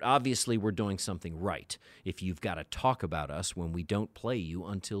say, quote, obviously we're doing something right if you've got to talk about us when we don't play you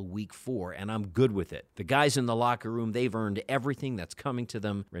until week 4, and I'm good with it. The guys in the locker room, they've earned everything that's coming to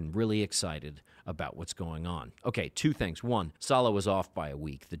them and really excited about what's going on. Okay, 2 things. 1, Saleh was off by a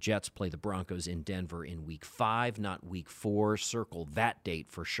week. The Jets play the Broncos in Denver in week 5, not week 4. Circle that date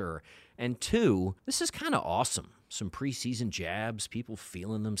for sure. And 2, this is kind of awesome. Some preseason jabs, people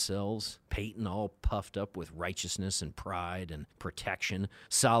feeling themselves. Payton all puffed up with righteousness and pride and protection.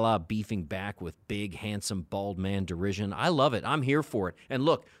 Saleh beefing back with big, handsome, bald man derision. I love it. I'm here for it. And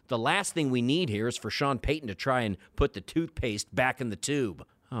look, the last thing we need here is for Sean Payton to try and put the toothpaste back in the tube.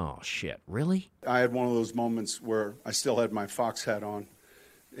 Oh, shit. Really? I had one of those moments where I still had my Fox hat on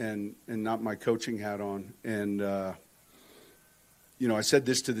and not my coaching hat on. And, I said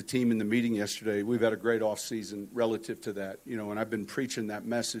this to the team in the meeting yesterday. We've had a great offseason relative to that, and I've been preaching that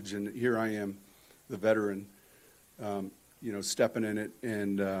message. And here I am, the veteran, stepping in it.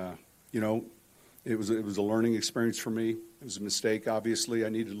 And, it was a learning experience for me. It was a mistake, obviously. I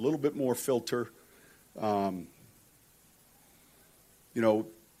needed a little bit more filter.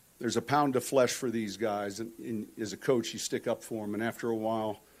 There's a pound of flesh for these guys. And as a coach, you stick up for them. And after a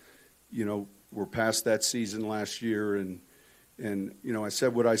while, we're past that season last year. And I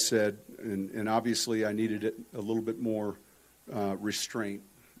said what I said. And obviously, I needed it a little bit more restraint.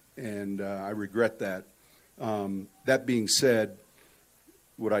 And I regret that. That being said,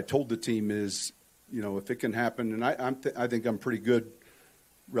 what I told the team is, if it can happen, and I think I'm pretty good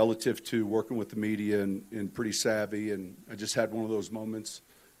relative to working with the media and pretty savvy. And I just had one of those moments.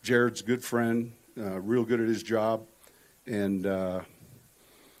 Jared's a good friend, real good at his job, and 2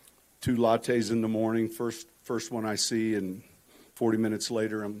 lattes in the morning, first one I see, and 40 minutes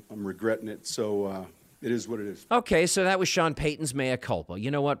later I'm regretting it. So it is what it is. Okay, so that was Sean Payton's mea culpa.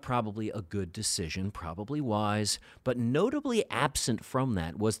 You know what? Probably a good decision, probably wise, but notably absent from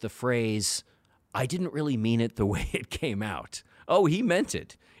that was the phrase, I didn't really mean it the way it came out. Oh, he meant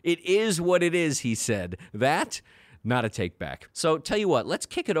it. It is what it is, he said. That, not a take back. So tell you what, let's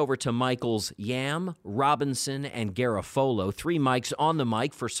kick it over to Michaels, Yam, Robinson, and Garofolo. 3 mics on the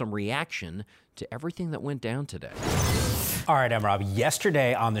mic for some reaction to everything that went down today. All right, Rob.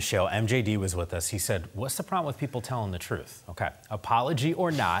 Yesterday on the show, MJD was with us. He said, what's the problem with people telling the truth? Okay, apology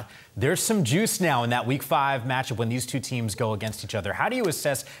or not, there's some juice now in that Week 5 matchup when these 2 teams go against each other. How do you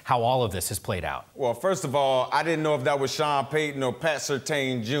assess how all of this has played out? Well, first of all, I didn't know if that was Sean Payton or Pat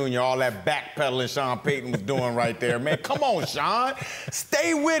Surtain Jr., all that backpedaling Sean Payton was doing right there. Man, come on, Sean.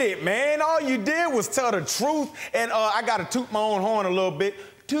 Stay with it, man. All you did was tell the truth. And I got to toot my own horn a little bit.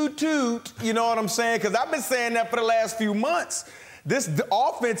 Toot, toot, you know what I'm saying? Because I've been saying that for the last few months. This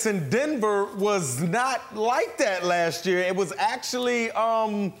offense in Denver was not like that last year. It was actually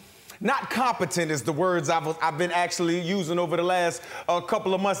not competent is the words I've been actually using over the last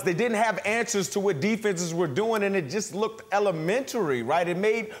couple of months. They didn't have answers to what defenses were doing, and it just looked elementary, right? It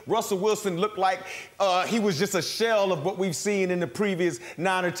made Russell Wilson look like he was just a shell of what we've seen in the previous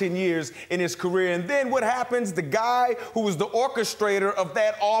 9 or 10 years in his career. And then what happens? The guy who was the orchestrator of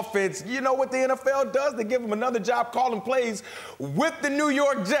that offense, you know what the NFL does? They give him another job calling plays with the New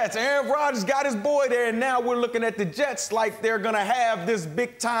York Jets. Aaron Rodgers got his boy there, and now we're looking at the Jets like they're going to have this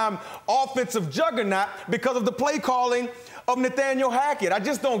big-time offensive juggernaut because of the play calling of Nathaniel Hackett. I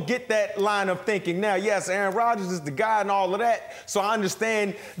just don't get that line of thinking. Now, yes, Aaron Rodgers is the guy and all of that, so I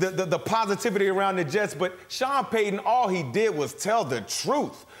understand the positivity around the Jets, but Sean Payton, all he did was tell the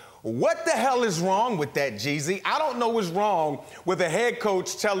truth. What the hell is wrong with that, Jeezy? I don't know what's wrong with a head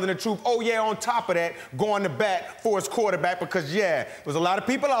coach telling the truth. Oh, yeah, on top of that, going to bat for his quarterback because, yeah, there's a lot of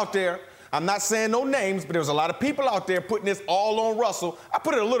people out there. I'm not saying no names, but there was a lot of people out there putting this all on Russell. I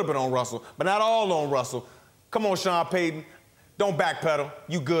put it a little bit on Russell, but not all on Russell. Come on, Sean Payton. Don't backpedal.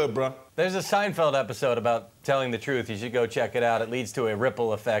 You good, bro. There's a Seinfeld episode about telling the truth. You should go check it out. It leads to a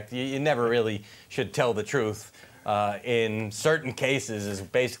ripple effect. You never really should tell the truth in certain cases is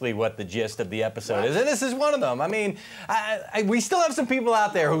basically what the gist of the episode is. And this is one of them. I mean, we still have some people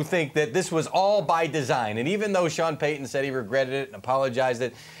out there who think that this was all by design. And even though Sean Payton said he regretted it and apologized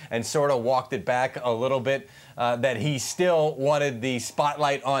it and sort of walked it back a little bit, that he still wanted the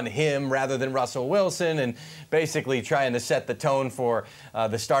spotlight on him rather than Russell Wilson and basically trying to set the tone for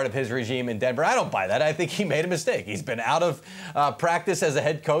the start of his regime in Denver. I don't buy that. I think he made a mistake. He's been out of practice as a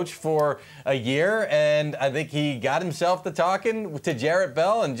head coach for a year, and I think he got himself to talking to Jarrett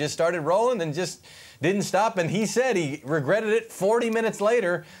Bell and just started rolling and just didn't stop. And he said he regretted it 40 minutes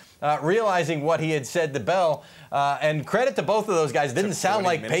later, realizing what he had said to Bell. And credit to both of those guys. It didn't sound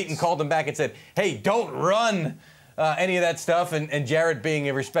like Payton called him back and said, hey, don't run any of that stuff. And Jarrett, being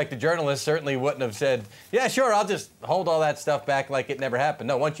a respected journalist, certainly wouldn't have said, yeah, sure, I'll just hold all that stuff back like it never happened.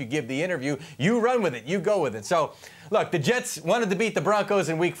 No, once you give the interview, you run with it. You go with it. So, look, the Jets wanted to beat the Broncos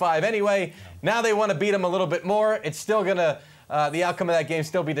in Week 5 anyway. Now they want to beat them a little bit more. It's still going to the outcome of that game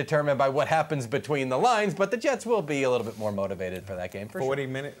still be determined by what happens between the lines, but the Jets will be a little bit more motivated for that game. 40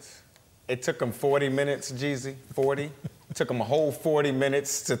 minutes? It took him 40 minutes, Jeezy. 40. It took him a whole 40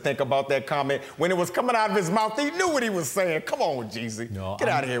 minutes to think about that comment. When it was coming out of his mouth, he knew what he was saying. Come on, Jeezy. No, Get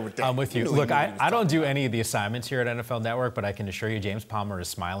out of here with that. I'm with you. Look, I don't do any of the assignments here at NFL Network, but I can assure you James Palmer is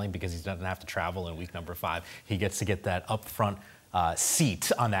smiling because he doesn't have to travel in week number 5. He gets to get that upfront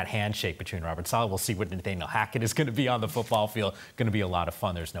seat on that handshake between Robert Saleh. We'll see what Nathaniel Hackett is going to be on the football field. Going to be a lot of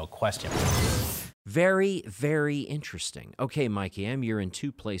fun. There's no question. Very, very interesting. Okay, Mikey M., you're in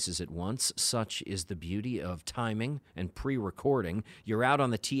two places at once. Such is the beauty of timing and pre-recording. You're out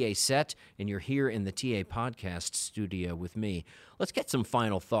on the TA set, and you're here in the TA podcast studio with me. Let's get some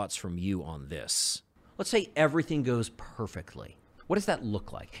final thoughts from you on this. Let's say everything goes perfectly. What does that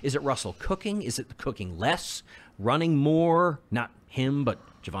look like? Is it Russell cooking? Is it cooking less? Running more? Not him, but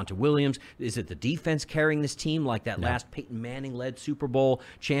Javonte Williams? Is it the defense carrying this team like that last Peyton Manning-led Super Bowl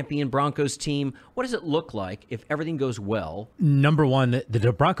champion Broncos team? What does it look like if everything goes well? Number one,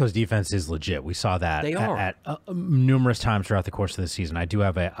 the Broncos defense is legit. We saw that at numerous times throughout the course of the season. I do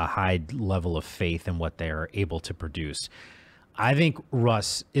have a high level of faith in what they are able to produce. I think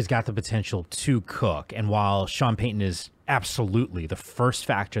Russ has got the potential to cook. And while Sean Payton is absolutely the first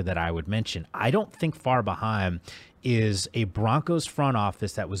factor that I would mention, I don't think far behind is a Broncos front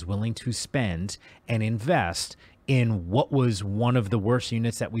office that was willing to spend and invest in what was one of the worst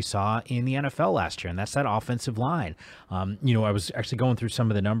units that we saw in the NFL last year, and that's that offensive line. I was actually going through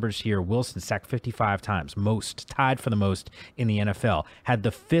some of the numbers here. Wilson sacked 55 times, tied for the most in the NFL. Had the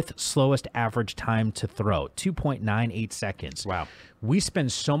 5th slowest average time to throw, 2.98 seconds. Wow. We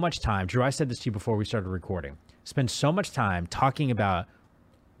spend so much time, Drew, I said this to you before we started recording, spend so much time talking about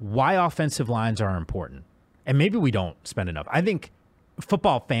why offensive lines are important. And maybe we don't spend enough. I think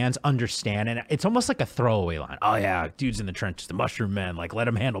football fans understand, and it's almost like a throwaway line. Oh, yeah, dudes in the trenches, the mushroom men, like, let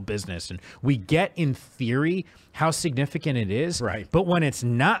them handle business. And we get, in theory, how significant it is. Right. But when it's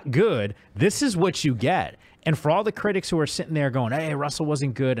not good, this is what you get. And for all the critics who are sitting there going, hey, Russell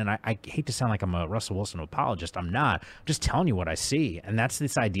wasn't good, and I hate to sound like I'm a Russell Wilson apologist. I'm not. I'm just telling you what I see. And that's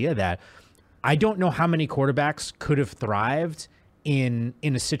this idea that I don't know how many quarterbacks could have thrived in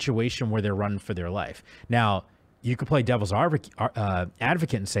a situation where they're running for their life. Now, you could play devil's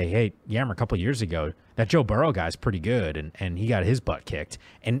advocate and say, hey, Yammer, a couple of years ago, that Joe Burrow guy's pretty good, and he got his butt kicked.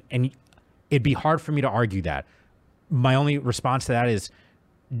 And it'd be hard for me to argue that. My only response to that is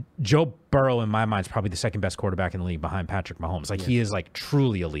Joe Burrow, in my mind, is probably the second best quarterback in the league behind Patrick Mahomes. He is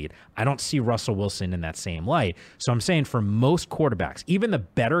truly elite. I don't see Russell Wilson in that same light. So I'm saying for most quarterbacks, even the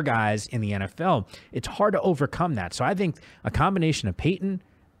better guys in the NFL, it's hard to overcome that. So I think a combination of Peyton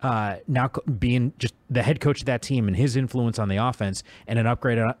now being just the head coach of that team and his influence on the offense and an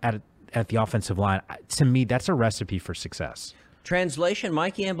upgrade at the offensive line, to me, that's a recipe for success. Translation,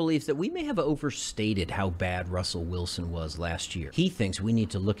 Mikey M believes that we may have overstated how bad Russell Wilson was last year. He thinks we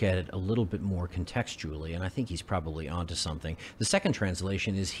need to look at it a little bit more contextually, and I think he's probably onto something. The second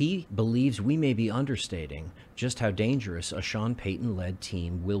translation is he believes we may be understating just how dangerous a Sean Payton-led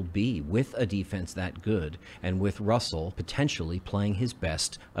team will be with a defense that good and with Russell potentially playing his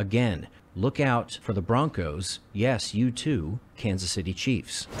best again. Look out for the Broncos. Yes, you too, Kansas City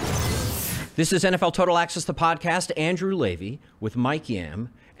Chiefs. This is NFL Total Access, the podcast. Andrew Levy with Mike Yam.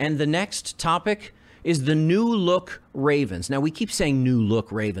 And the next topic is the new look Ravens. Now, we keep saying new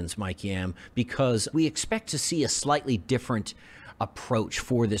look Ravens, Mike Yam, because we expect to see a slightly different approach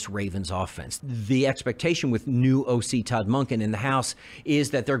for this Ravens offense. The expectation with new OC Todd Monken in the house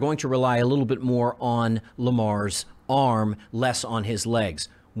is that they're going to rely a little bit more on Lamar's arm, less on his legs.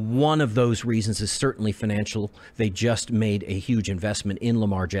 One of those reasons is certainly financial. They just made a huge investment in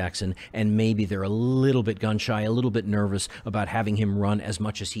Lamar Jackson, and maybe they're a little bit gun-shy, a little bit nervous about having him run as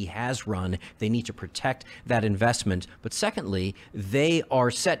much as he has run. They need to protect that investment. But secondly, they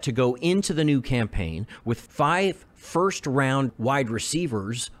are set to go into the new campaign with 5 first-round wide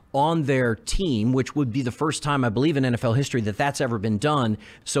receivers on their team, which would be the first time, I believe, in NFL history that that's ever been done.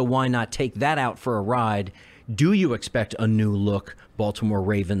 So why not take that out for a ride? Do you expect a new look Baltimore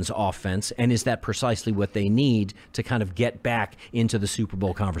Ravens offense? And is that precisely what they need to kind of get back into the Super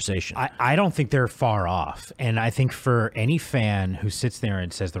Bowl conversation? I don't think they're far off. And I think for any fan who sits there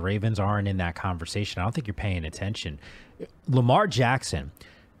and says the Ravens aren't in that conversation, I don't think you're paying attention. Lamar Jackson,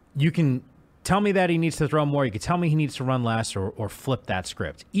 you can tell me that he needs to throw more. You can tell me he needs to run less or flip that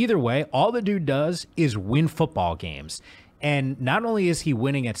script. Either way, all the dude does is win football games. And not only is he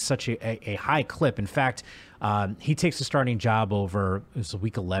winning at such a high clip, in fact, he takes the starting job over, it was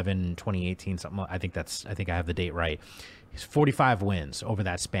week 11, 2018, something. I think I have the date right. He's 45 wins over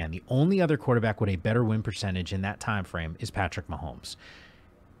that span. The only other quarterback with a better win percentage in that time frame is Patrick Mahomes.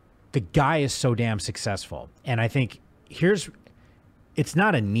 The guy is so damn successful. And I think it's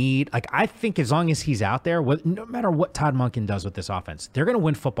not a need. Like, I think as long as he's out there, no matter what Todd Monken does with this offense, they're going to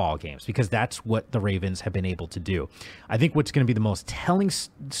win football games because that's what the Ravens have been able to do. I think what's going to be the most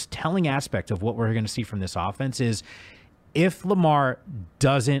telling aspect of what we're going to see from this offense is if Lamar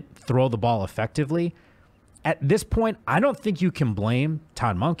doesn't throw the ball effectively, at this point, I don't think you can blame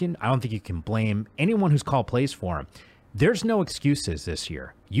Todd Monken. I don't think you can blame anyone who's called plays for him. There's no excuses this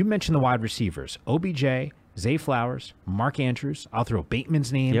year. You mentioned the wide receivers, OBJ, Zay Flowers, Mark Andrews. I'll throw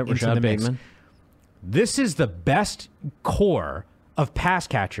Bateman's name into Rashad the mix. Bateman. This is the best core of pass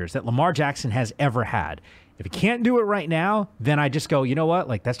catchers that Lamar Jackson has ever had. If he can't do it right now, then I just go, you know what?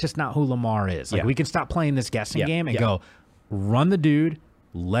 Like, that's just not who Lamar is. Like, we can stop playing this guessing game and go, run the dude,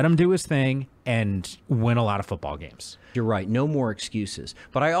 let him do his thing, and win a lot of football games. You're right. No more excuses.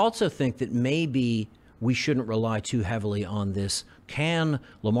 But I also think that maybe we shouldn't rely too heavily on this. Can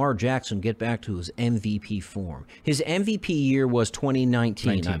Lamar Jackson get back to his MVP form? His MVP year was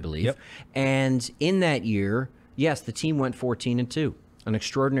 2019, I believe. Yep. And in that year, yes, the team went 14-2, an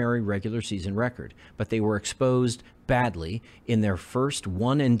extraordinary regular season record. But they were exposed badly in their first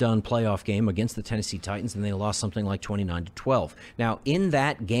one-and-done playoff game against the Tennessee Titans, and they lost something like 29-12. Now, in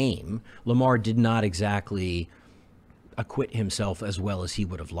that game, Lamar did not exactly acquit himself as well as he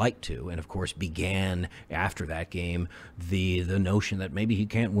would have liked to, and of course began after that game the notion that maybe he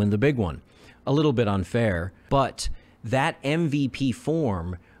can't win the big one. A little bit unfair, but that MVP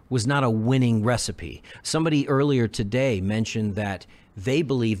form was not a winning recipe. Somebody earlier today mentioned that they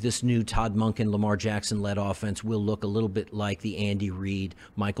believe this new Todd Monken, Lamar Jackson-led offense will look a little bit like the Andy Reid,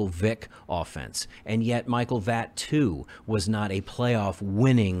 Michael Vick offense. And yet, Michael, that too was not a playoff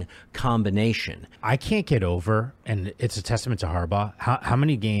winning combination. I can't get over, and it's a testament to Harbaugh, how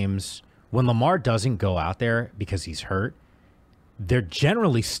many games when Lamar doesn't go out there because he's hurt, they're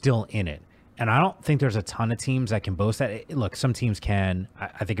generally still in it. And I don't think there's a ton of teams that can boast that. Look, some teams can.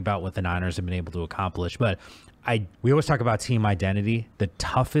 I think about what the Niners have been able to accomplish, but we always talk about team identity. The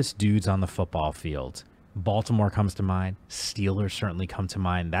toughest dudes on the football field, Baltimore comes to mind. Steelers certainly come to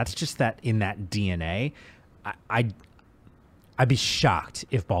mind. That's just that in that DNA. I'd be shocked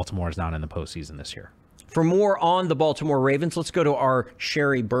if Baltimore is not in the postseason this year. For more on the Baltimore Ravens, let's go to our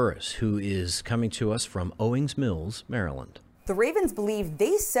Sherry Burris, who is coming to us from Owings Mills, Maryland. The Ravens believe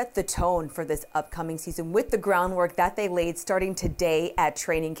they set the tone for this upcoming season with the groundwork that they laid starting today at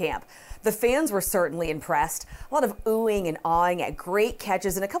training camp. The fans were certainly impressed. A lot of oohing and awing at great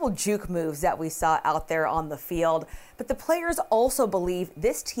catches and a couple juke moves that we saw out there on the field. But the players also believe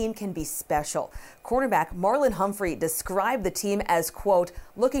this team can be special. Cornerback Marlon Humphrey described the team as, quote,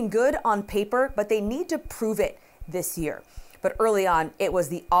 looking good on paper, but they need to prove it this year. But early on, it was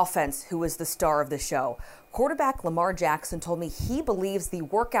the offense who was the star of the show. Quarterback Lamar Jackson told me he believes the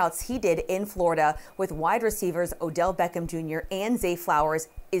workouts he did in Florida with wide receivers Odell Beckham Jr. and Zay Flowers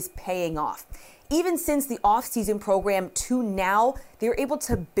is paying off. Even since the offseason program to now, they were able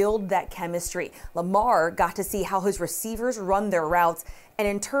to build that chemistry. Lamar got to see how his receivers run their routes, and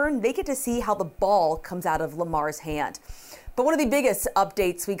in turn, they get to see how the ball comes out of Lamar's hand. But one of the biggest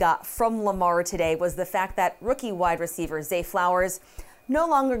updates we got from Lamar today was the fact that rookie wide receiver Zay Flowers no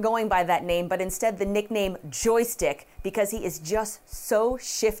longer going by that name, but instead the nickname Joystick, because he is just so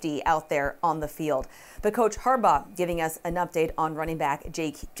shifty out there on the field. But Coach Harbaugh giving us an update on running back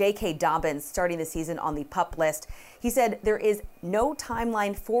J.K. Dobbins starting the season on the PUP list. He said there is no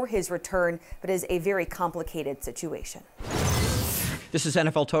timeline for his return, but is a very complicated situation. This is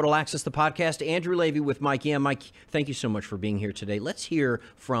NFL Total Access, the podcast. Andrew Levy with Mike Yam. Mike, thank you so much for being here today. Let's hear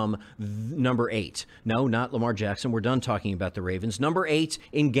from number 8. No, not Lamar Jackson. We're done talking about the Ravens. Number 8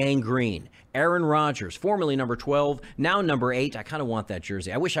 in gang green, Aaron Rodgers, formerly number 12, now number 8. I kind of want that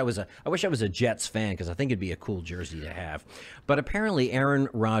jersey. I wish I was a Jets fan because I think it'd be a cool jersey to have. But apparently Aaron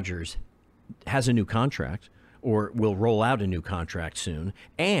Rodgers has a new contract, or will roll out a new contract soon,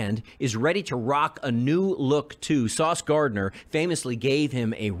 and is ready to rock a new look too. Sauce Gardner famously gave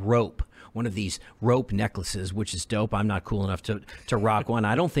him a rope, one of these rope necklaces, which is dope. I'm not cool enough to rock one.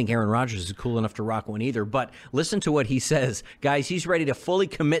 I don't think Aaron Rodgers is cool enough to rock one either, but listen to what he says. Guys, he's ready to fully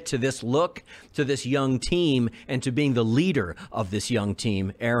commit to this look, to this young team, and to being the leader of this young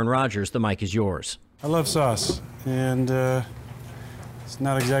team. Aaron Rodgers, the mic is yours. I love sauce, and it's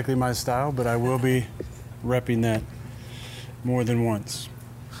not exactly my style, but I will be repping that more than once.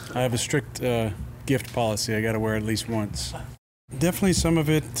 I have a strict gift policy. I got to wear at least once. Definitely some of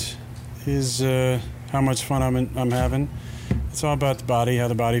it is how much fun I'm having. It's all about the body, how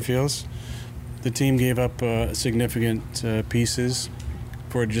the body feels. The team gave up significant pieces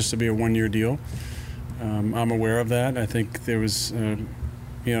for it just to be a one-year deal. I'm aware of that. I think there was an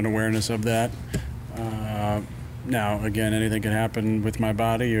awareness of that. Now, again, anything can happen with my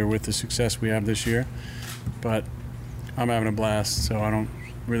body or with the success we have this year. But I'm having a blast, so I don't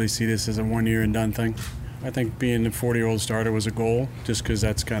really see this as a one-year and done thing. I think being a 40-year-old starter was a goal, just because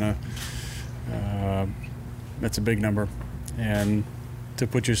that's kind of that's a big number, and to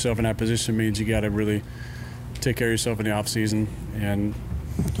put yourself in that position means you got to really take care of yourself in the off season. And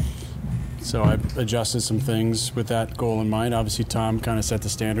so I adjusted some things with that goal in mind. Obviously, Tom kind of set the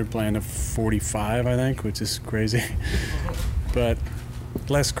standard, playing to 45, I think, which is crazy, but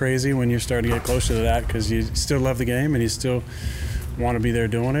less crazy when you're starting to get closer to that, because you still love the game and you still want to be there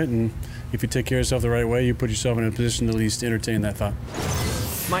doing it. And if you take care of yourself the right way, you put yourself in a position to at least entertain that thought.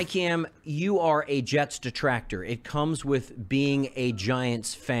 Mike Yam, you are a Jets detractor. It comes with being a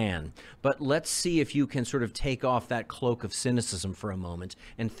Giants fan. But let's see if you can sort of take off that cloak of cynicism for a moment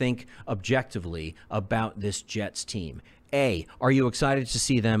and think objectively about this Jets team. A, are you excited to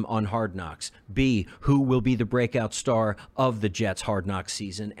see them on Hard Knocks? B, who will be the breakout star of the Jets' Hard Knocks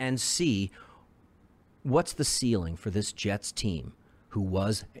season? And C, what's the ceiling for this Jets team, who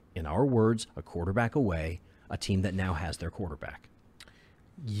was, in our words, a quarterback away, a team that now has their quarterback?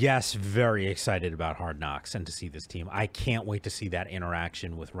 Yes, very excited about Hard Knocks and to see this team. I can't wait to see that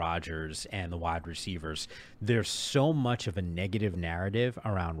interaction with Rodgers and the wide receivers. There's so much of a negative narrative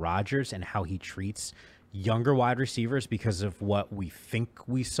around Rodgers and how he treats younger wide receivers because of what we think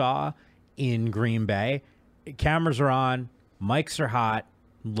we saw in Green Bay. Cameras are on, mics are hot.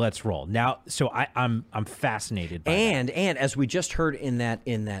 Let's roll now. So I'm fascinated by that. And as we just heard in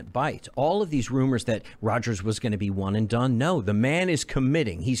that bite, all of these rumors that Rodgers was going to be one and done. No, the man is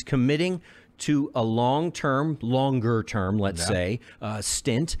committing. He's committing to a longer term, let's say,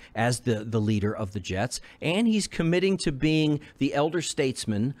 stint as the leader of the Jets, and he's committing to being the elder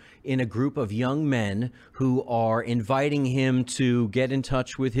statesman in a group of young men who are inviting him to get in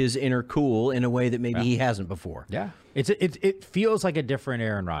touch with his inner cool in a way that maybe he hasn't before. Yeah. It feels like a different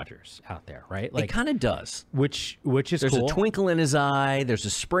Aaron Rodgers out there, right? Like, it kind of does. Which is There's cool. a twinkle in his eye. There's a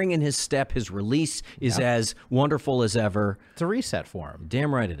spring in his step. His release is as wonderful as ever. It's a reset for him.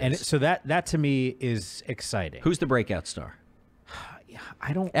 Damn right it is. And so that to me is exciting. Who's the breakout star?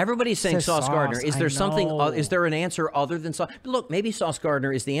 I don't. Everybody's saying Sauce Gardner. Is there something? know. Is there an answer other than Sauce? Look, maybe Sauce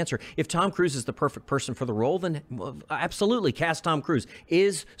Gardner is the answer. If Tom Cruise is the perfect person for the role, then absolutely cast Tom Cruise.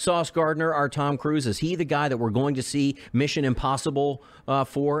 Is Sauce Gardner our Tom Cruise? Is he the guy that we're going to see Mission Impossible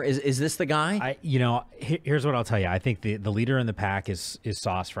for? Is this the guy? Here's what I'll tell you. I think the leader in the pack is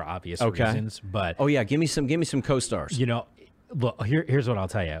Sauce for obvious reasons. But give me some co-stars. Look, here's what I'll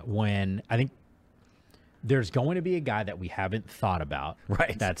tell you. When I think there's going to be a guy that we haven't thought about.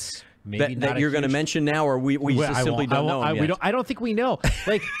 Right. That's maybe that you're going to mention now, or we just simply don't know him yet. I don't think we know.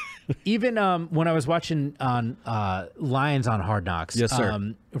 Like, even when I was watching on Lions on Hard Knocks. Yes,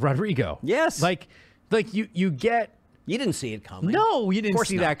 sir. Rodrigo. Yes. Like you get. You didn't see it coming. No, you didn't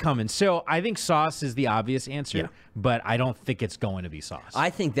see that coming. So I think Sauce is the obvious answer, but I don't think it's going to be Sauce.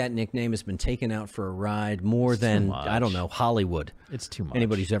 I think that nickname has been taken out for a ride more than, I don't know, Hollywood. It's too much.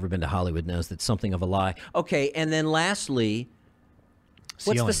 Anybody who's ever been to Hollywood knows that's something of a lie. Okay, and then lastly,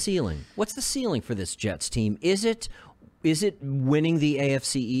 what's the ceiling? What's the ceiling for this Jets team? Is it winning the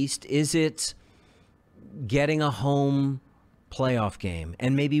AFC East? Is it getting a home playoff game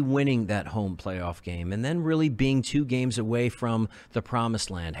and maybe winning that home playoff game and then really being 2 games away from the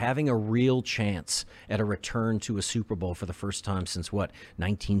promised land, having a real chance at a return to a Super Bowl for the first time since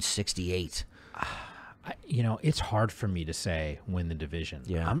 1968? It's hard for me to say win the division.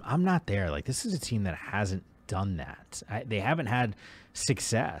 Yeah. I'm not there. Like, this is a team that hasn't done that. They haven't had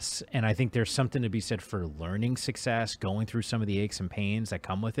success, and I think there's something to be said for learning success, going through some of the aches and pains that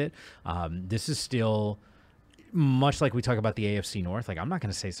come with it. This is still much like we talk about the AFC North. Like, I'm not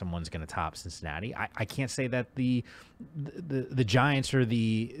going to say someone's going to top Cincinnati. I can't say that the Giants or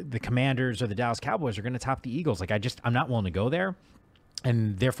the Commanders or the Dallas Cowboys are going to top the Eagles. Like, I'm not willing to go there,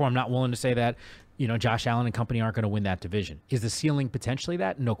 and therefore I'm not willing to say that Josh Allen and company aren't going to win that division. Is the ceiling potentially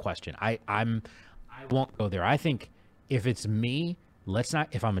that? No question. I won't go there. I think if it's me,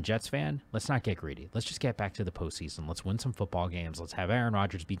 if I'm a Jets fan, let's not get greedy. Let's just get back to the postseason. Let's win some football games. Let's have Aaron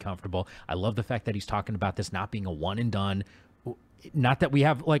Rodgers be comfortable. I love the fact that he's talking about this not being a one and done. Not that we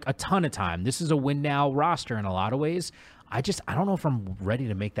have like a ton of time. This is a win now roster in a lot of ways. I don't know if I'm ready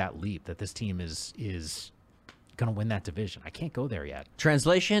to make that leap that this team is going to win that division. I can't go there yet.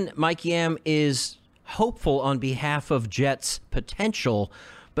 Translation, Mike Yam is hopeful on behalf of Jets' potential,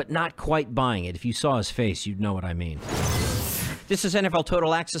 but not quite buying it. If you saw his face, you'd know what I mean. This is NFL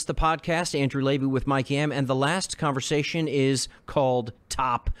Total Access, the podcast. Andrew Levy with Mike Yam, and the last conversation is called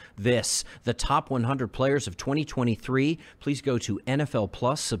Top This, the top 100 players of 2023. Please go to NFL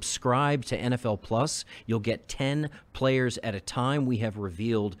Plus, subscribe to NFL Plus. You'll get 10 players at a time. We have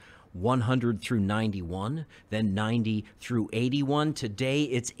revealed 100 through 91, then 90 through 81. Today,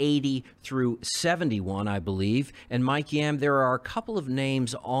 it's 80 through 71, I believe. And Mike Yam, there are a couple of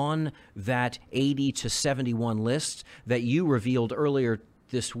names on that 80 to 71 list that you revealed earlier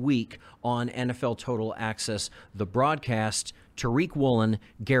this week on NFL Total Access, the broadcast. Tariq Woolen,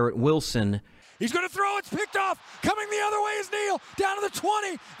 Garrett Wilson. He's going to throw. It's picked off. Coming the other way is Neal. Down to the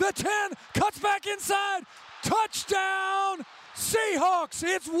 20, the 10, cuts back inside. Touchdown! Seahawks,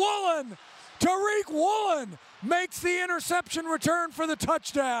 it's Woolen. Tariq Woolen makes the interception return for the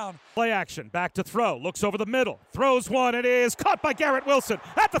touchdown. Play action, back to throw, looks over the middle, throws one, it is caught by Garrett Wilson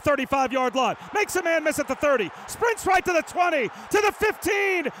at the 35-yard line, makes a man miss at the 30, sprints right to the 20, to the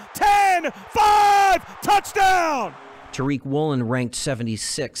 15, 10, 5, touchdown! Tariq Woolen ranked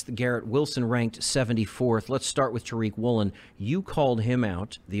 76th. Garrett Wilson ranked 74th. Let's start with Tariq Woolen. You called him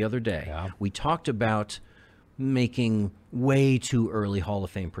out the other day. Yeah. We talked about making way too early Hall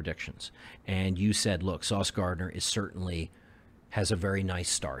of Fame predictions. And you said, look, Sauce Gardner has a very nice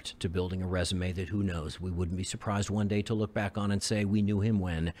start to building a resume that, who knows, we wouldn't be surprised one day to look back on and say we knew him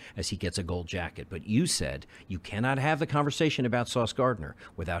when, as he gets a gold jacket. But you said you cannot have the conversation about Sauce Gardner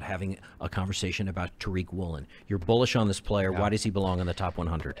without having a conversation about Tariq Woolen. You're bullish on this player. Yeah. Why does he belong in the top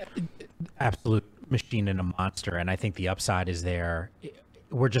 100? Absolute machine and a monster, and I think the upside is there.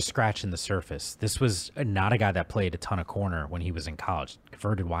 We're just scratching the surface. This was not a guy that played a ton of corner when he was in college,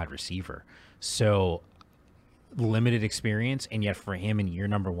 converted wide receiver. So limited experience, and yet for him in year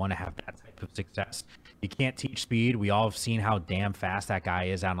number one to have that type of success, you can't teach speed. We all have seen how damn fast that guy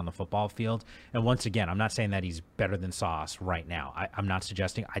is out on the football field. And once again, I'm not saying that he's better than Sauce right now. I'm not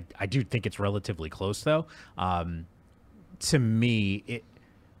suggesting. I do think it's relatively close, though. To me,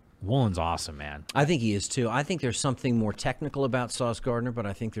 Woolen's awesome, man. I think he is, too. I think there's something more technical about Sauce Gardner, but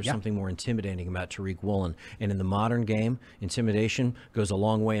I think there's something more intimidating about Tariq Woolen. And in the modern game, intimidation goes a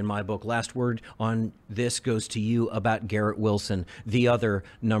long way in my book. Last word on this goes to you about Garrett Wilson, the other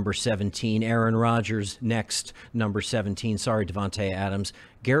number 17. Aaron Rodgers, next, number 17. Sorry, Devontae Adams.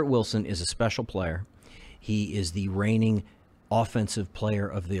 Garrett Wilson is a special player. He is the reigning offensive player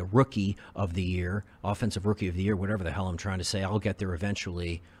of the rookie of the year, offensive rookie of the year, whatever the hell I'm trying to say. I'll get there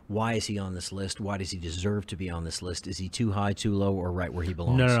eventually. Why is he on this list? Why does he deserve to be on this list? Is he too high, too low, or right where he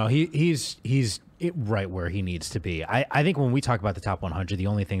belongs? No. He's right where he needs to be. I think when we talk about the top 100, the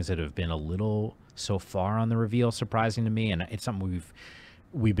only things that have been a little so far on the reveal surprising to me, and it's something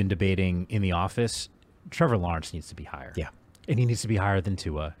we've been debating in the office, Trevor Lawrence needs to be higher. Yeah. And he needs to be higher than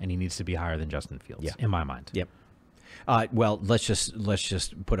Tua, and he needs to be higher than Justin Fields, in my mind. Yep. Well, let's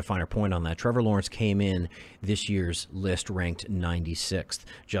just put a finer point on that. Trevor Lawrence came in this year's list ranked 96th.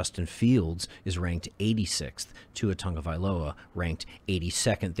 Justin Fields is ranked 86th. Tua Tagovailoa ranked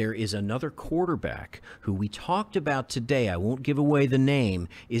 82nd. There is another quarterback who we talked about today. I won't give away the name.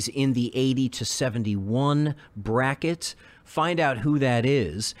 Is in the 80 to 71 bracket. Find out who that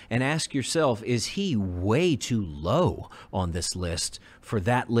is and ask yourself, is he way too low on this list? For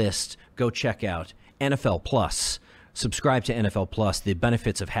that list, go check out NFL Plus. Subscribe to NFL Plus. The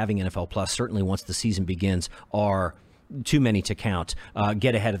benefits of having NFL Plus, certainly once the season begins, are too many to count.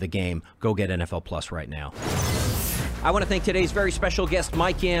 Get ahead of the game. Go get NFL Plus right now. I want to thank today's very special guest,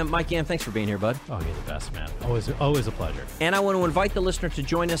 Mike Yam. Mike Yam, thanks for being here, bud. Oh, you're the best, man. Always a pleasure. And I want to invite the listener to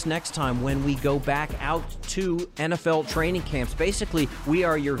join us next time when we go back out to NFL training camps. Basically, we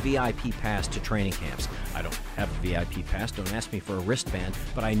are your VIP pass to training camps. I don't have a VIP pass. Don't ask me for a wristband.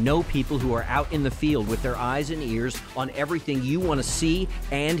 But I know people who are out in the field with their eyes and ears on everything you want to see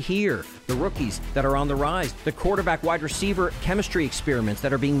and hear. The rookies that are on the rise, the quarterback wide receiver chemistry experiments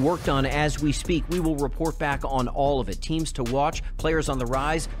that are being worked on as we speak. We will report back on all of it. Teams to watch, players on the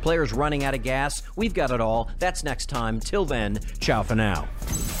rise, players running out of gas. We've got it all. That's next time. Till then, ciao for now.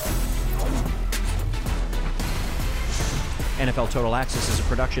 NFL Total Access is a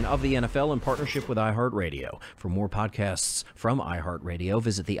production of the NFL in partnership with iHeartRadio. For more podcasts from iHeartRadio,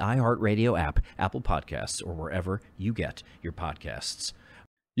 visit the iHeartRadio app, Apple Podcasts, or wherever you get your podcasts.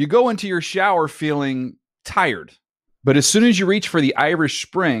 You go into your shower feeling tired, but as soon as you reach for the Irish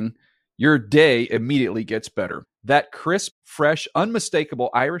Spring, your day immediately gets better. That crisp, fresh, unmistakable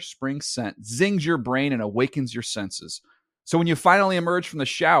Irish Spring scent zings your brain and awakens your senses. So when you finally emerge from the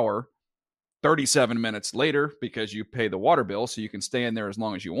shower 37 minutes later, because you pay the water bill so you can stay in there as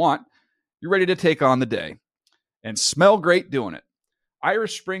long as you want, you're ready to take on the day and smell great doing it.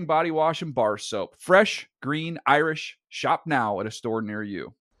 Irish Spring Body Wash and Bar Soap. Fresh, green, Irish. Shop now at a store near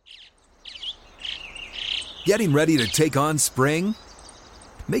you. Getting ready to take on spring?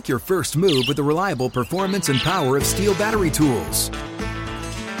 Make your first move with the reliable performance and power of Steel battery tools.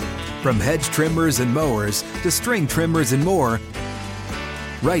 From hedge trimmers and mowers to string trimmers and more,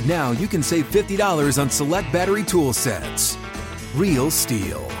 right now you can save $50 on select battery tool sets. Real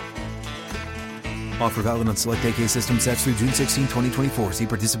Steel. Offer valid on select AK system sets through June 16, 2024. See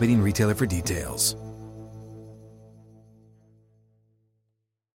participating retailer for details.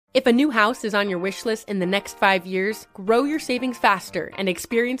 If a new house is on your wish list in the next 5 years, grow your savings faster and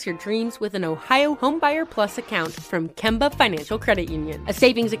experience your dreams with an Ohio Homebuyer Plus account from Kemba Financial Credit Union. A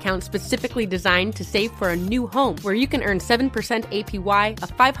savings account specifically designed to save for a new home where you can earn 7% APY,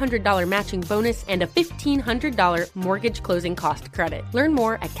 a $500 matching bonus, and a $1,500 mortgage closing cost credit. Learn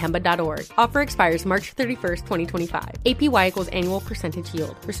more at Kemba.org. Offer expires March 31st, 2025. APY equals annual percentage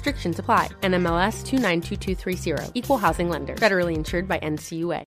yield. Restrictions apply. NMLS 292230. Equal housing lender. Federally insured by NCUA.